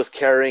purse, she was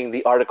carrying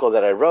the article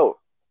that I wrote.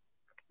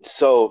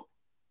 So,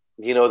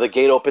 the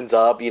gate opens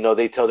up.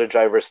 They tell their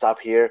driver, "Stop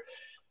here."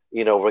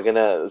 we're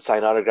gonna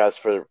sign autographs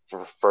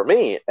for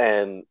me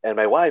and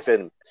my wife.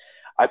 And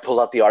I pulled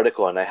out the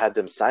article and I had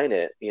them sign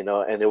it,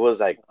 and it was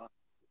like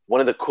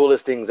one of the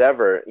coolest things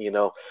ever.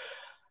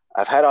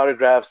 I've had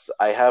autographs,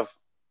 I have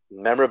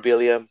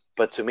memorabilia,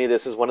 but to me,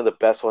 this is one of the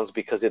best ones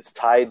because it's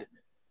tied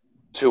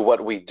to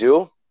what we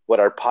do, what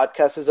our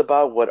podcast is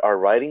about, what our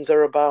writings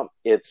are about.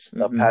 It's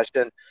a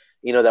passion,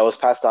 that was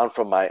passed on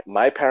from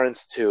my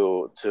parents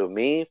to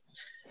me.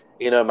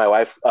 My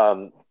wife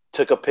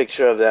took a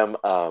picture of them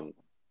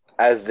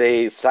as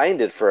they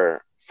signed it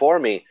for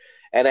me,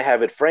 and I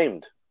have it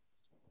framed.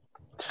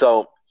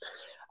 So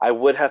I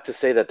would have to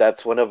say that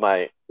that's one of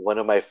my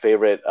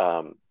favorite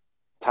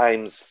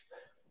times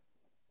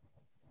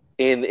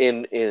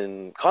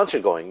in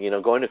concert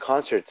going. Going to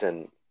concerts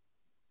and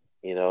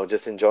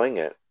just enjoying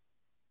it.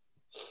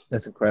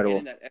 That's incredible.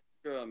 Getting that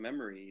extra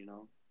memory.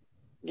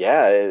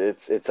 Yeah,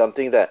 it's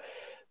something that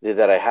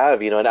I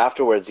have, and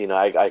afterwards,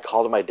 I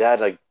called my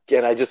dad,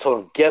 and I just told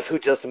him, guess who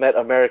just met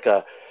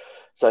America?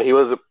 So he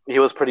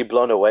was pretty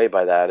blown away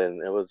by that,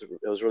 and it was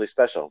really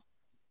special.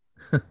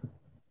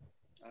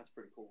 That's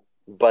pretty cool.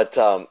 But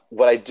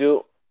what I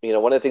do,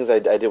 one of the things I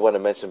did want to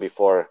mention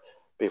before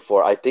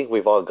I think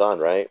we've all gone,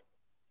 right?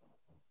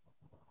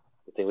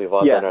 I think we've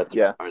all done our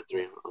three.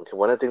 Okay,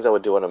 one of the things I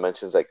would do want to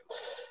mention is like,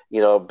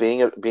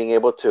 being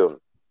able to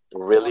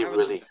really,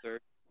 really.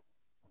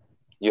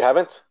 You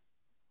haven't?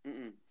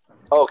 Mm-mm.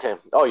 Oh, okay.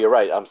 Oh, you're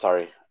right. I'm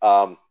sorry.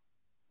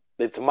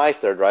 It's my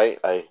third, right?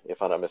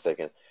 If I'm not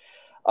mistaken.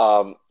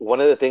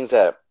 One of the things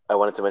that I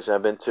wanted to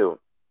mention,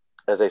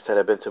 as I said,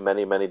 I've been to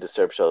many, many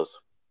Disturbed shows.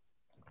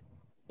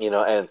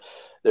 And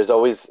there's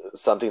always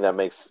something that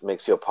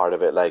makes you a part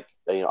of it. Like,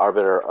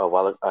 Arbiter, a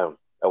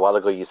while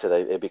ago, you said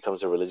that it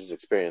becomes a religious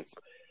experience.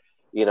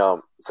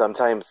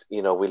 Sometimes,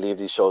 we leave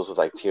these shows with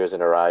like tears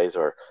in our eyes,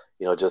 or,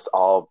 just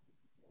all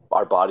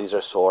our bodies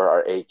are sore,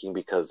 are aching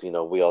because,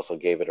 we also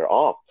gave it our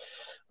all.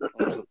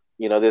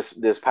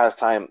 This past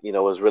time,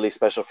 was really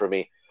special for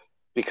me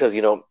because,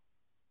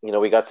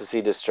 we got to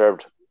see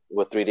Disturbed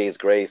with 3 Days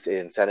Grace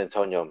in San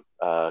Antonio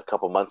a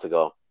couple months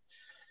ago.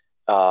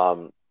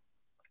 And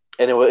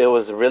it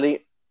was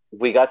really,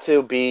 we got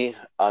to be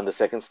on the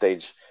second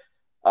stage,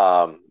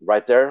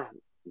 right there,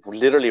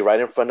 literally right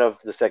in front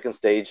of the second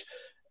stage.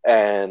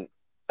 And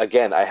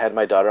again, I had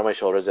my daughter on my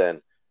shoulders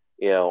and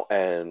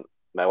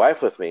my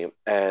wife with me.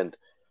 And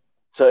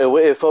so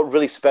it felt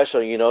really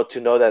special,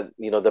 to know that,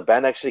 the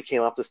band actually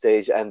came off the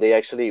stage and they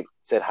actually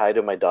said hi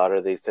to my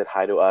daughter. They said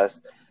hi to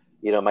us.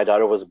 My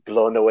daughter was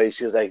blown away.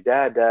 She was like,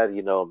 Dad,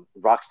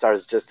 rock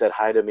stars just said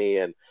hi to me,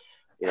 and,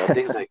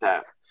 things like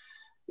that.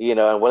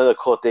 And one of the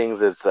cool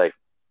things is like,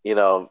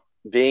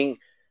 being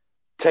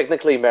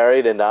technically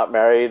married and not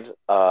married,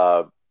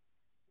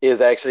 is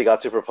I actually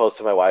got to propose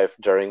to my wife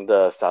during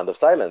the Sound of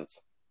Silence.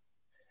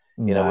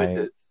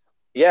 Nice.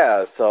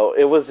 Yeah. So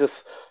it was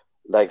just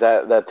like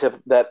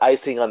that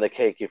icing on the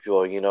cake, if you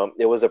will.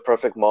 It was a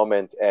perfect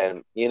moment,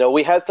 and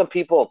we had some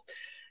people,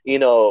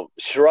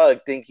 shrug,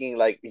 thinking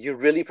like, you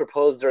really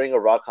proposed during a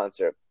rock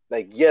concert.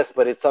 Like, yes,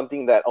 but it's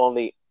something that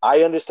only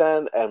I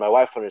understand and my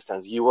wife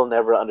understands. You will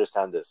never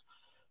understand this.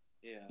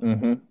 Yeah.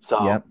 Mm-hmm.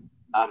 So, Yep.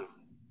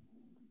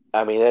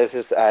 I mean, it's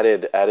just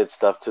added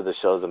stuff to the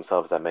shows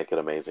themselves that make it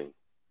amazing.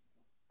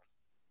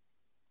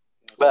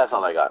 But that's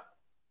all I got.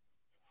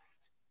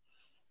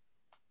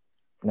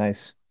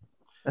 Nice.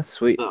 That's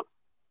sweet. So,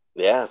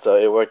 yeah, so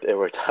it worked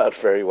out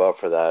very well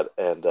for that,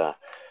 and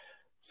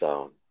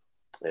so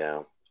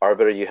yeah,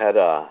 Arbiter, you had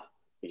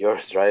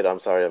yours, right? I'm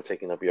sorry, I'm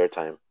taking up your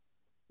time.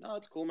 No,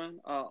 it's cool, man.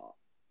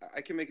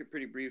 I can make it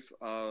pretty brief.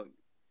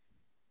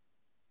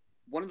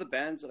 One of the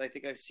bands that I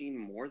think I've seen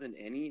more than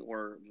any,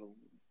 or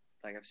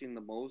like I've seen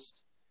the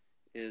most,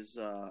 is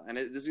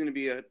this is going to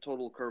be a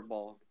total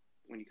curveball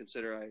when you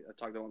consider I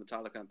talked about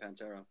Metallica and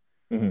Pantera.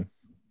 Mm-hmm.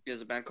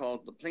 There's a band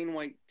called the Plain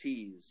White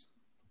T's.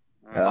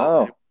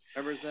 Oh.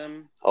 Remembers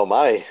them? Oh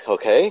my,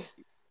 okay.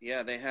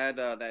 Yeah, they had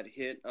that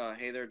hit,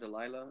 "Hey There,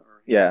 Delilah."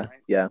 Or Hey Yeah.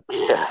 There,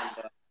 Yeah.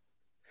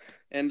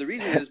 and the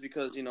reason is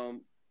because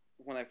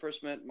when I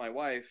first met my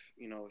wife,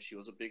 she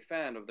was a big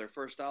fan of their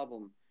first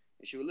album,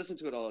 and she would listen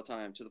to it all the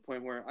time, to the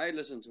point where I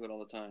listened to it all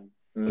the time.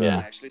 Yeah.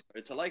 I actually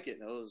started to like it.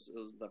 It was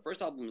the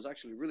first album was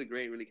actually really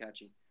great, really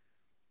catchy.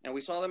 And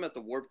we saw them at the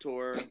Warped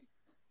Tour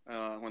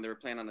when they were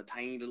playing on a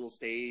tiny little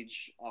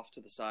stage off to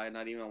the side,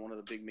 not even on one of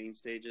the big main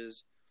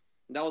stages.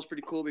 And that was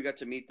pretty cool. We got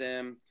to meet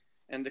them.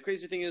 And the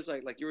crazy thing is,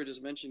 like you were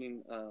just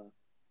mentioning,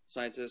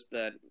 Scientist,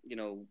 that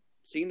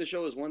seeing the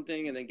show is one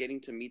thing, and then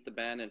getting to meet the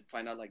band and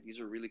find out like these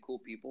are really cool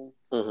people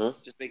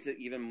just makes it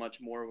even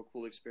much more of a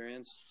cool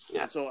experience.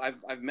 Yeah. And so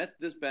I've met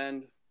this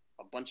band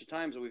a bunch of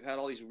times, and we've had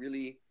all these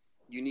really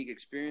unique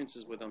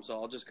experiences with them. So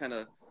I'll just kind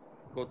of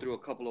go through a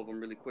couple of them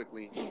really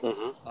quickly.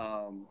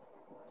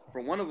 For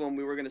one of them,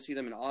 we were going to see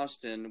them in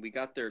Austin. We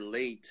got there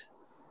late.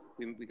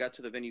 We got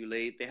to the venue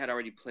late. They had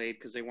already played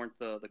because they weren't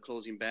the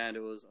closing band.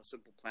 It was A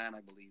Simple Plan, I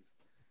believe.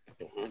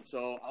 And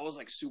so I was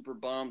like super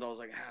bummed. I was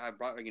like, I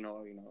brought,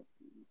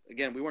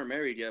 again, we weren't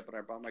married yet, but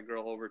I brought my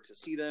girl over to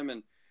see them,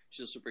 and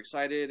she was super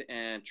excited,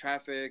 and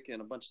traffic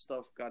and a bunch of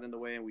stuff got in the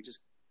way, and we just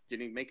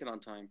didn't make it on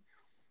time.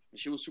 And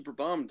she was super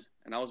bummed,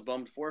 and I was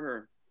bummed for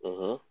her.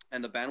 Mm-hmm.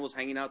 And the band was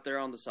hanging out there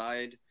on the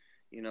side,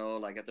 you know,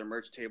 like at their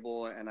merch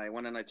table. And I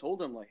went and I told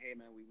them, like, hey,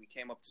 man, we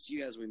came up to see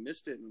you guys. We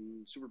missed it.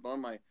 And super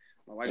bummed. My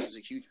wife is a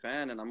huge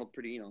fan, and I'm a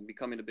pretty, you know,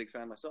 becoming a big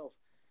fan myself.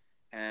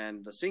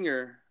 And the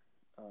singer,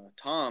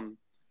 Tom,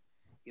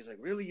 he's like,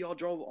 really? Y'all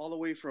drove all the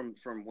way from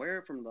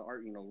where? From the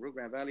art, you know, Rio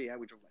Grande Valley? Yeah,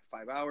 we drove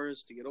like 5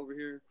 hours to get over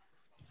here.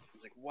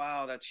 He's like,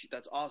 wow,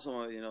 that's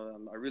awesome. You know,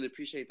 I really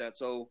appreciate that.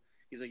 So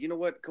he's like, you know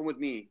what? Come with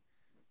me.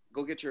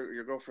 Go get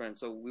your girlfriend.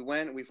 So we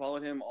went. We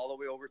followed him all the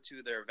way over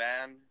to their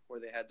van where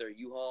they had their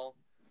U-Haul.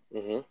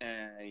 Mm-hmm.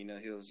 And, you know,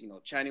 he was, you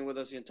know, chatting with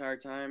us the entire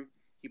time.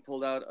 He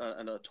pulled out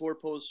a tour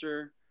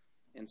poster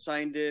and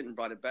signed it and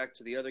brought it back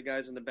to the other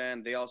guys in the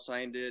band. They all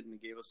signed it and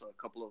gave us a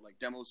couple of like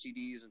demo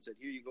CDs and said,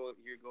 here you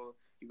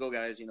go,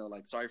 guys. You know,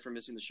 like, sorry for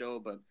missing the show,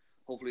 but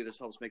hopefully this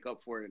helps make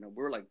up for it. And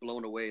we're like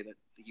blown away that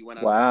he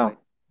went out of his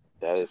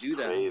way to do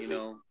that, you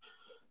know.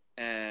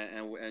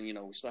 And you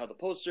know, we still have the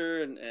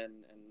poster and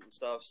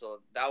stuff. So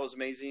that was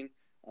amazing.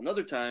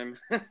 Another time,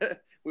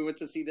 we went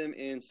to see them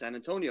in San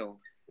Antonio,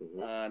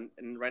 Mm-hmm.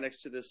 and right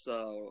next to this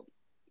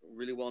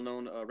really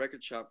well-known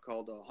record shop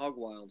called Hog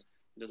Wild.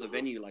 There's a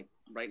venue like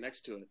right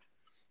next to it.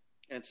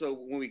 And so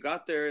when we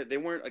got there, they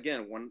weren't,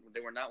 again,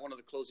 they were not one of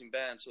the closing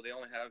bands. So they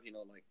only have, you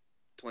know, like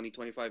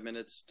 20-25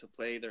 minutes to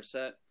play their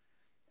set.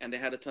 And they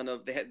had a ton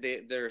of,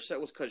 their set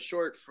was cut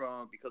short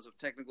because of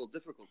technical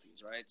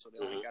difficulties, right? So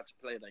they only got to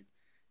play like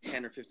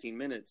 10 or 15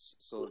 minutes.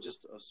 So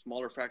just a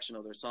smaller fraction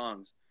of their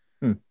songs.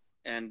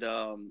 And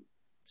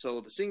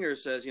so the singer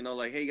says, you know,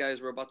 like, hey guys,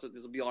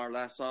 this will be our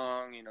last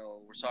song. You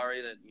know, we're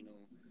sorry that, you know,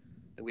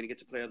 that we didn't get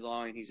to play as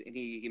long. And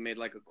he made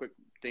like a quick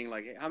thing,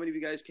 like, hey, how many of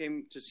you guys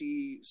came to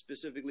see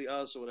specifically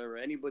us or whatever?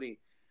 Anybody?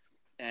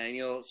 And,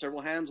 you know,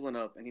 several hands went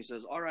up, and he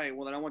says, all right,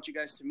 well, then I want you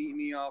guys to meet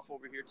me off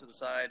over here to the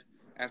side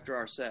after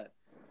our set.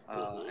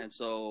 And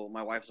so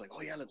my wife's like,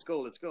 oh yeah, let's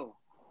go.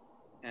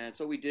 And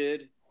so we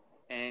did.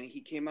 And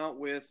he came out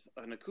with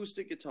an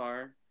acoustic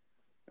guitar,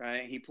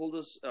 right? He pulled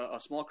us a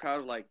small crowd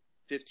of like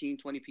 15,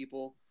 20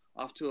 people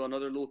off to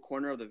another little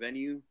corner of the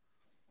venue,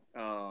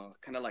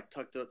 kind of like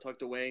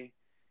tucked away.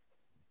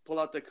 Pulled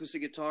out the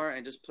acoustic guitar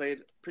and just played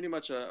pretty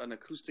much an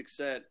acoustic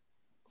set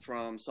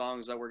from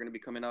songs that were going to be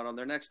coming out on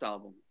their next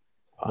album.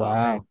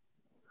 Wow. Right?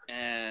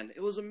 And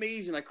it was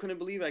amazing. I couldn't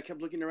believe it. I kept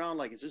looking around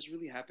like, is this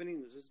really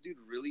happening? Is this dude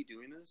really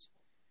doing this?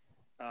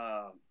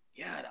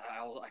 Yeah,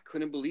 I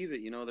couldn't believe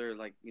it. You know, they're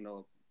like, you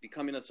know,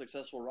 becoming a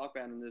successful rock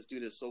band, and this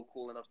dude is so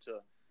cool enough to,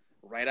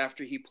 right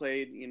after he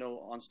played, you know,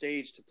 on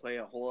stage, to play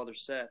a whole other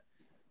set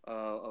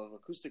of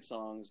acoustic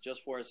songs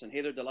just for us. And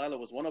Hey There Delilah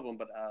was one of them,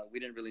 but we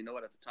didn't really know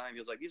it at the time. He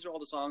was like, these are all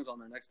the songs on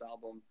their next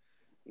album.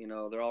 You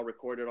know, they're all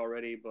recorded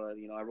already, but,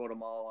 you know, I wrote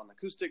them all on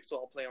acoustic, so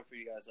I'll play them for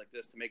you guys like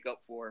this to make up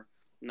for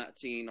not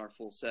seeing our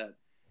full set.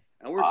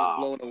 And we're just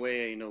blown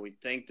away. You know, we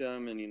thanked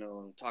them and, you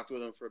know, talked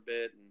with them for a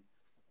bit, and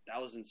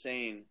that was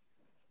insane.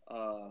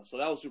 So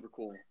that was super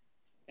cool.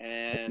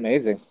 And that's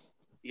amazing.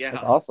 Yeah.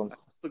 That's awesome. I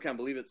still can't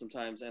believe it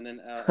sometimes. And then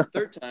a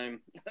third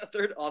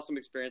awesome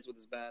experience with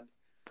this band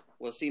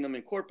was seeing them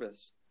in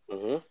Corpus.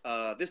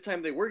 This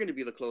time they were going to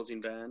be the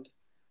closing band,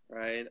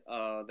 right?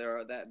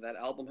 That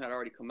album had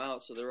already come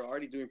out, so they were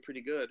already doing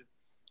pretty good.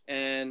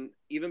 And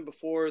even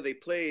before they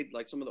played,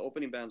 like some of the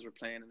opening bands were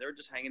playing, and they were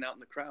just hanging out in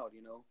the crowd,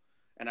 you know.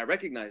 And I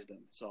recognized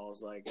them, so I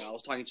was like, I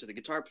was talking to the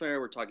guitar player,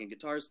 we're talking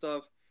guitar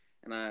stuff,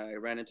 and I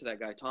ran into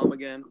that guy Tom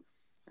again,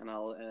 and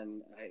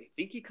I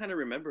think he kind of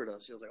remembered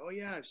us. He was like, oh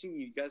yeah, I've seen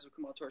you guys have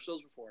come out to our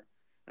shows before.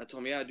 And I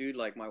told him, yeah, dude,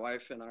 like my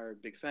wife and I are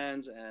big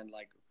fans, and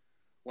like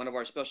one of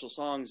our special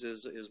songs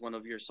is one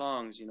of your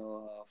songs, you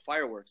know,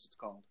 Fireworks, it's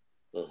called.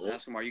 I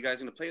asked him, are you guys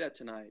going to play that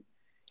tonight?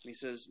 And he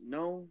says,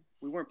 no,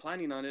 we weren't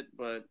planning on it,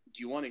 but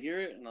do you want to hear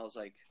it? And I was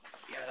like,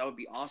 yeah, that would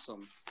be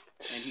awesome.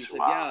 And he said,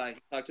 yeah. He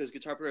talked to his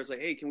guitar player. I was like,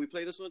 hey, can we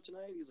play this one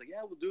tonight? He's like,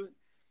 yeah, we'll do it.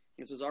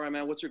 He says, all right,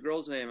 man, what's your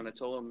girl's name? And I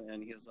told him,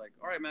 and he was like,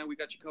 all right, man, we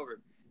got you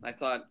covered. And I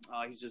thought,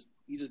 he's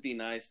just being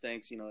nice.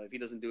 Thanks. You know, if he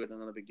doesn't do it, then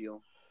not a big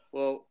deal.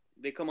 Well,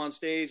 they come on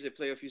stage, they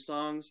play a few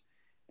songs,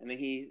 and then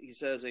he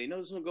says, hey, you know,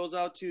 this one goes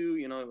out to,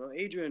 you know,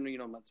 Adrian, you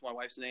know, that's my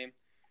wife's name.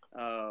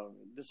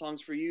 This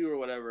song's for you or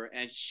whatever.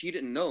 And she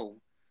didn't know.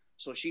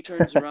 So she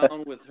turns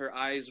around with her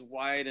eyes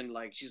wide and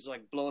like, she's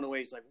like blown away.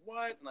 She's like,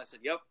 what? And I said,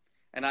 yep.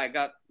 And I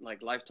got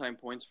like lifetime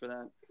points for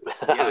that.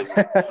 Yeah,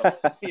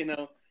 said, you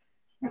know,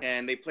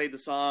 and they played the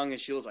song and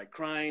she was like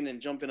crying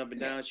and jumping up and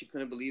down. She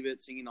couldn't believe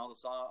it, singing all the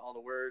song, all the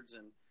words.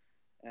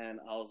 And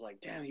I was like,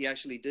 damn, he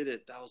actually did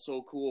it. That was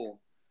so cool.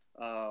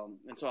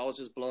 And so I was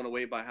just blown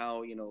away by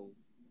how, you know,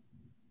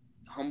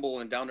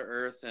 humble and down to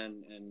earth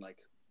and like,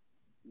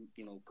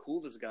 you know,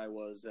 cool this guy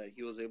was, that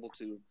he was able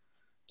to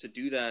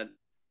do that.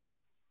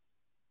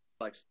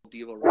 Like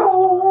diva rock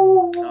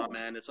star. No,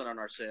 man, it's not on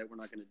our set. We're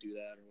not going to do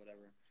that or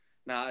whatever.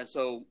 Nah, and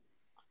so,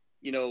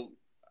 you know,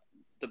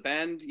 the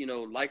band, you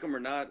know, like them or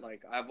not,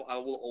 like I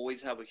will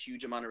always have a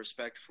huge amount of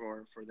respect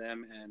for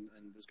them and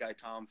this guy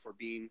Tom for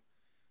being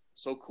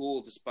so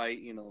cool despite,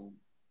 you know,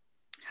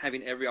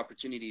 having every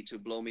opportunity to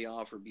blow me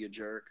off or be a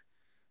jerk.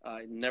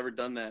 Never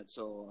done that.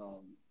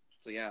 So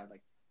yeah,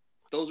 like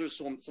those are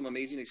some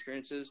amazing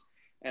experiences,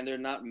 and they're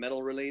not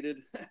metal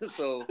related.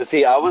 so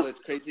See, it's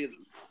crazy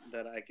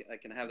that I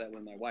can have that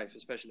with my wife,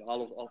 especially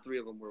all three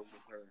of them were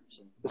with her.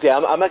 So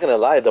I'm not gonna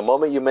lie. The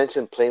moment you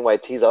mentioned plain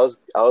white tees, I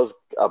was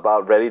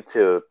about ready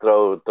to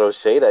throw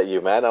shade at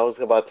you, man. I was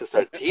about to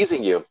start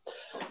teasing you.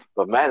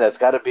 But man, that's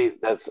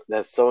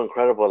so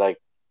incredible. Like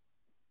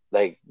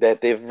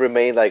that they've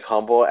remained like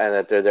humble and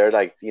that they're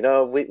like,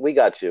 we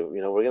got you.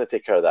 We're gonna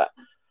take care of that.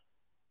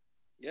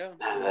 Yeah,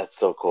 That's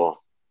so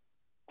cool.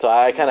 So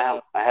I kind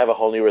of I have a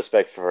whole new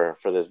respect for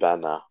this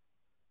band now.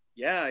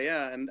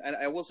 Yeah, and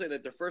I will say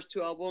that their first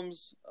two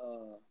albums,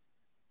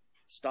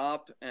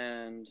 Stop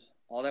and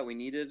All That We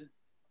Needed,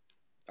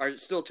 are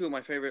still two of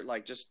my favorite,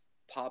 like just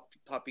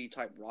poppy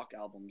type rock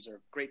albums.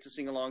 They're great to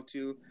sing along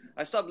to.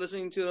 I stopped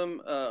listening to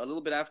them a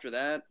little bit after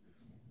that,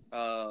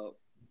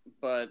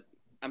 but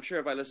I'm sure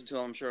if I listen to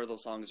them, I'm sure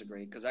those songs are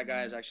great because that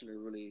guy is actually a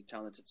really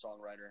talented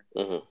songwriter.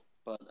 Mm-hmm.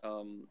 But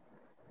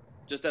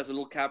just as a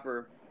little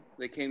capper,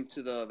 they came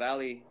to the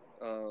Valley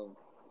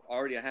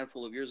already a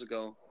handful of years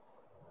ago,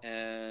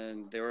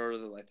 and they were,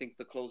 I think,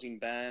 the closing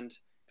band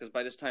because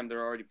by this time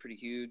they're already pretty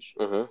huge.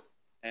 Mm-hmm.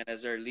 And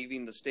as they're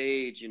leaving the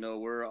stage,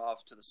 we're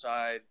off to the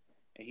side,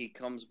 and he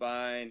comes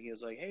by and he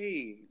was like,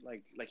 "Hey,"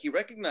 like he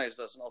recognized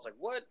us, and I was like,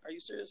 "What? Are you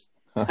serious?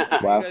 Like,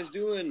 What are you guys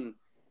doing?"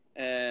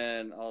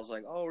 And I was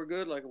like, "Oh, we're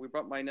good. Like we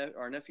brought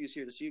our nephews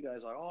here to see you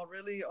guys." Like, "Oh,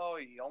 really? Oh,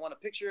 y'all want a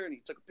picture?" And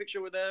he took a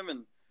picture with them,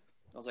 and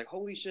I was like,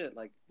 "Holy shit!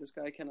 Like this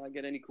guy cannot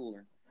get any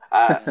cooler."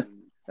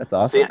 That's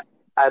awesome. See,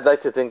 I'd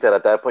like to think that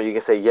at that point you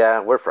can say, "Yeah,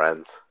 we're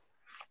friends."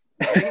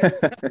 Right?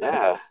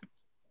 Yeah.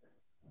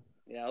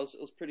 Yeah, it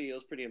was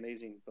pretty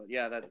amazing. But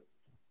yeah,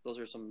 those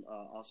are some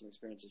awesome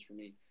experiences for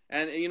me.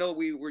 And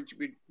we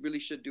really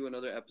should do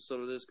another episode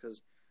of this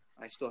because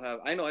I still have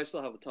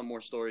a ton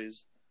more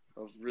stories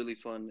of really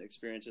fun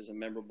experiences and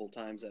memorable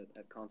times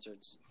at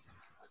concerts.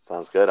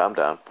 Sounds good. I'm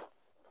down.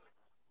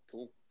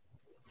 Cool.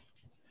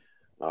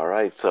 All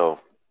right. So,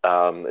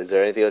 is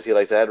there anything else you'd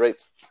like to add,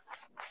 Rates?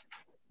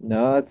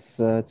 No, that's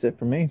it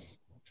for me.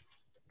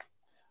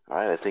 All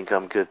right. I think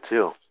I'm good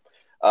too.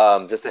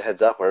 Just a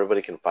heads up where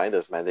everybody can find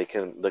us, man. They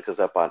can look us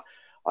up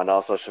on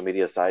all social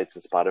media sites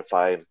and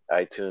Spotify,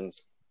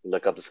 iTunes.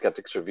 Look up the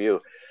Skeptics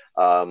Review.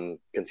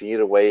 Continue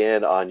to weigh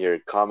in on your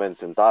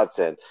comments and thoughts,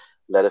 and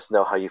let us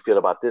know how you feel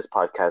about this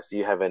podcast. Do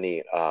you have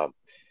any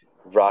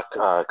rock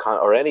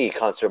or any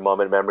concert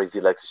moment memories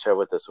you'd like to share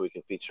with us so we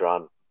can feature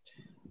on?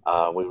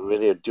 We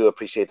really do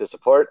appreciate the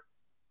support,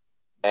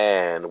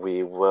 and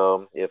we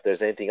will. If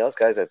there's anything else,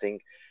 guys, I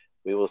think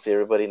we will see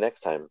everybody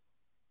next time.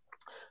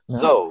 No.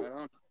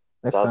 So.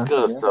 Next Sounds time.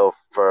 good. Yeah. So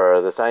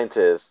for the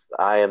scientist,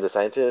 I am the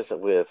scientist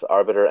with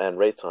Arbiter and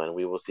Rayton.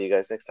 We will see you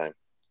guys next time.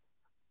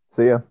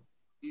 See ya.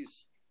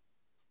 Peace.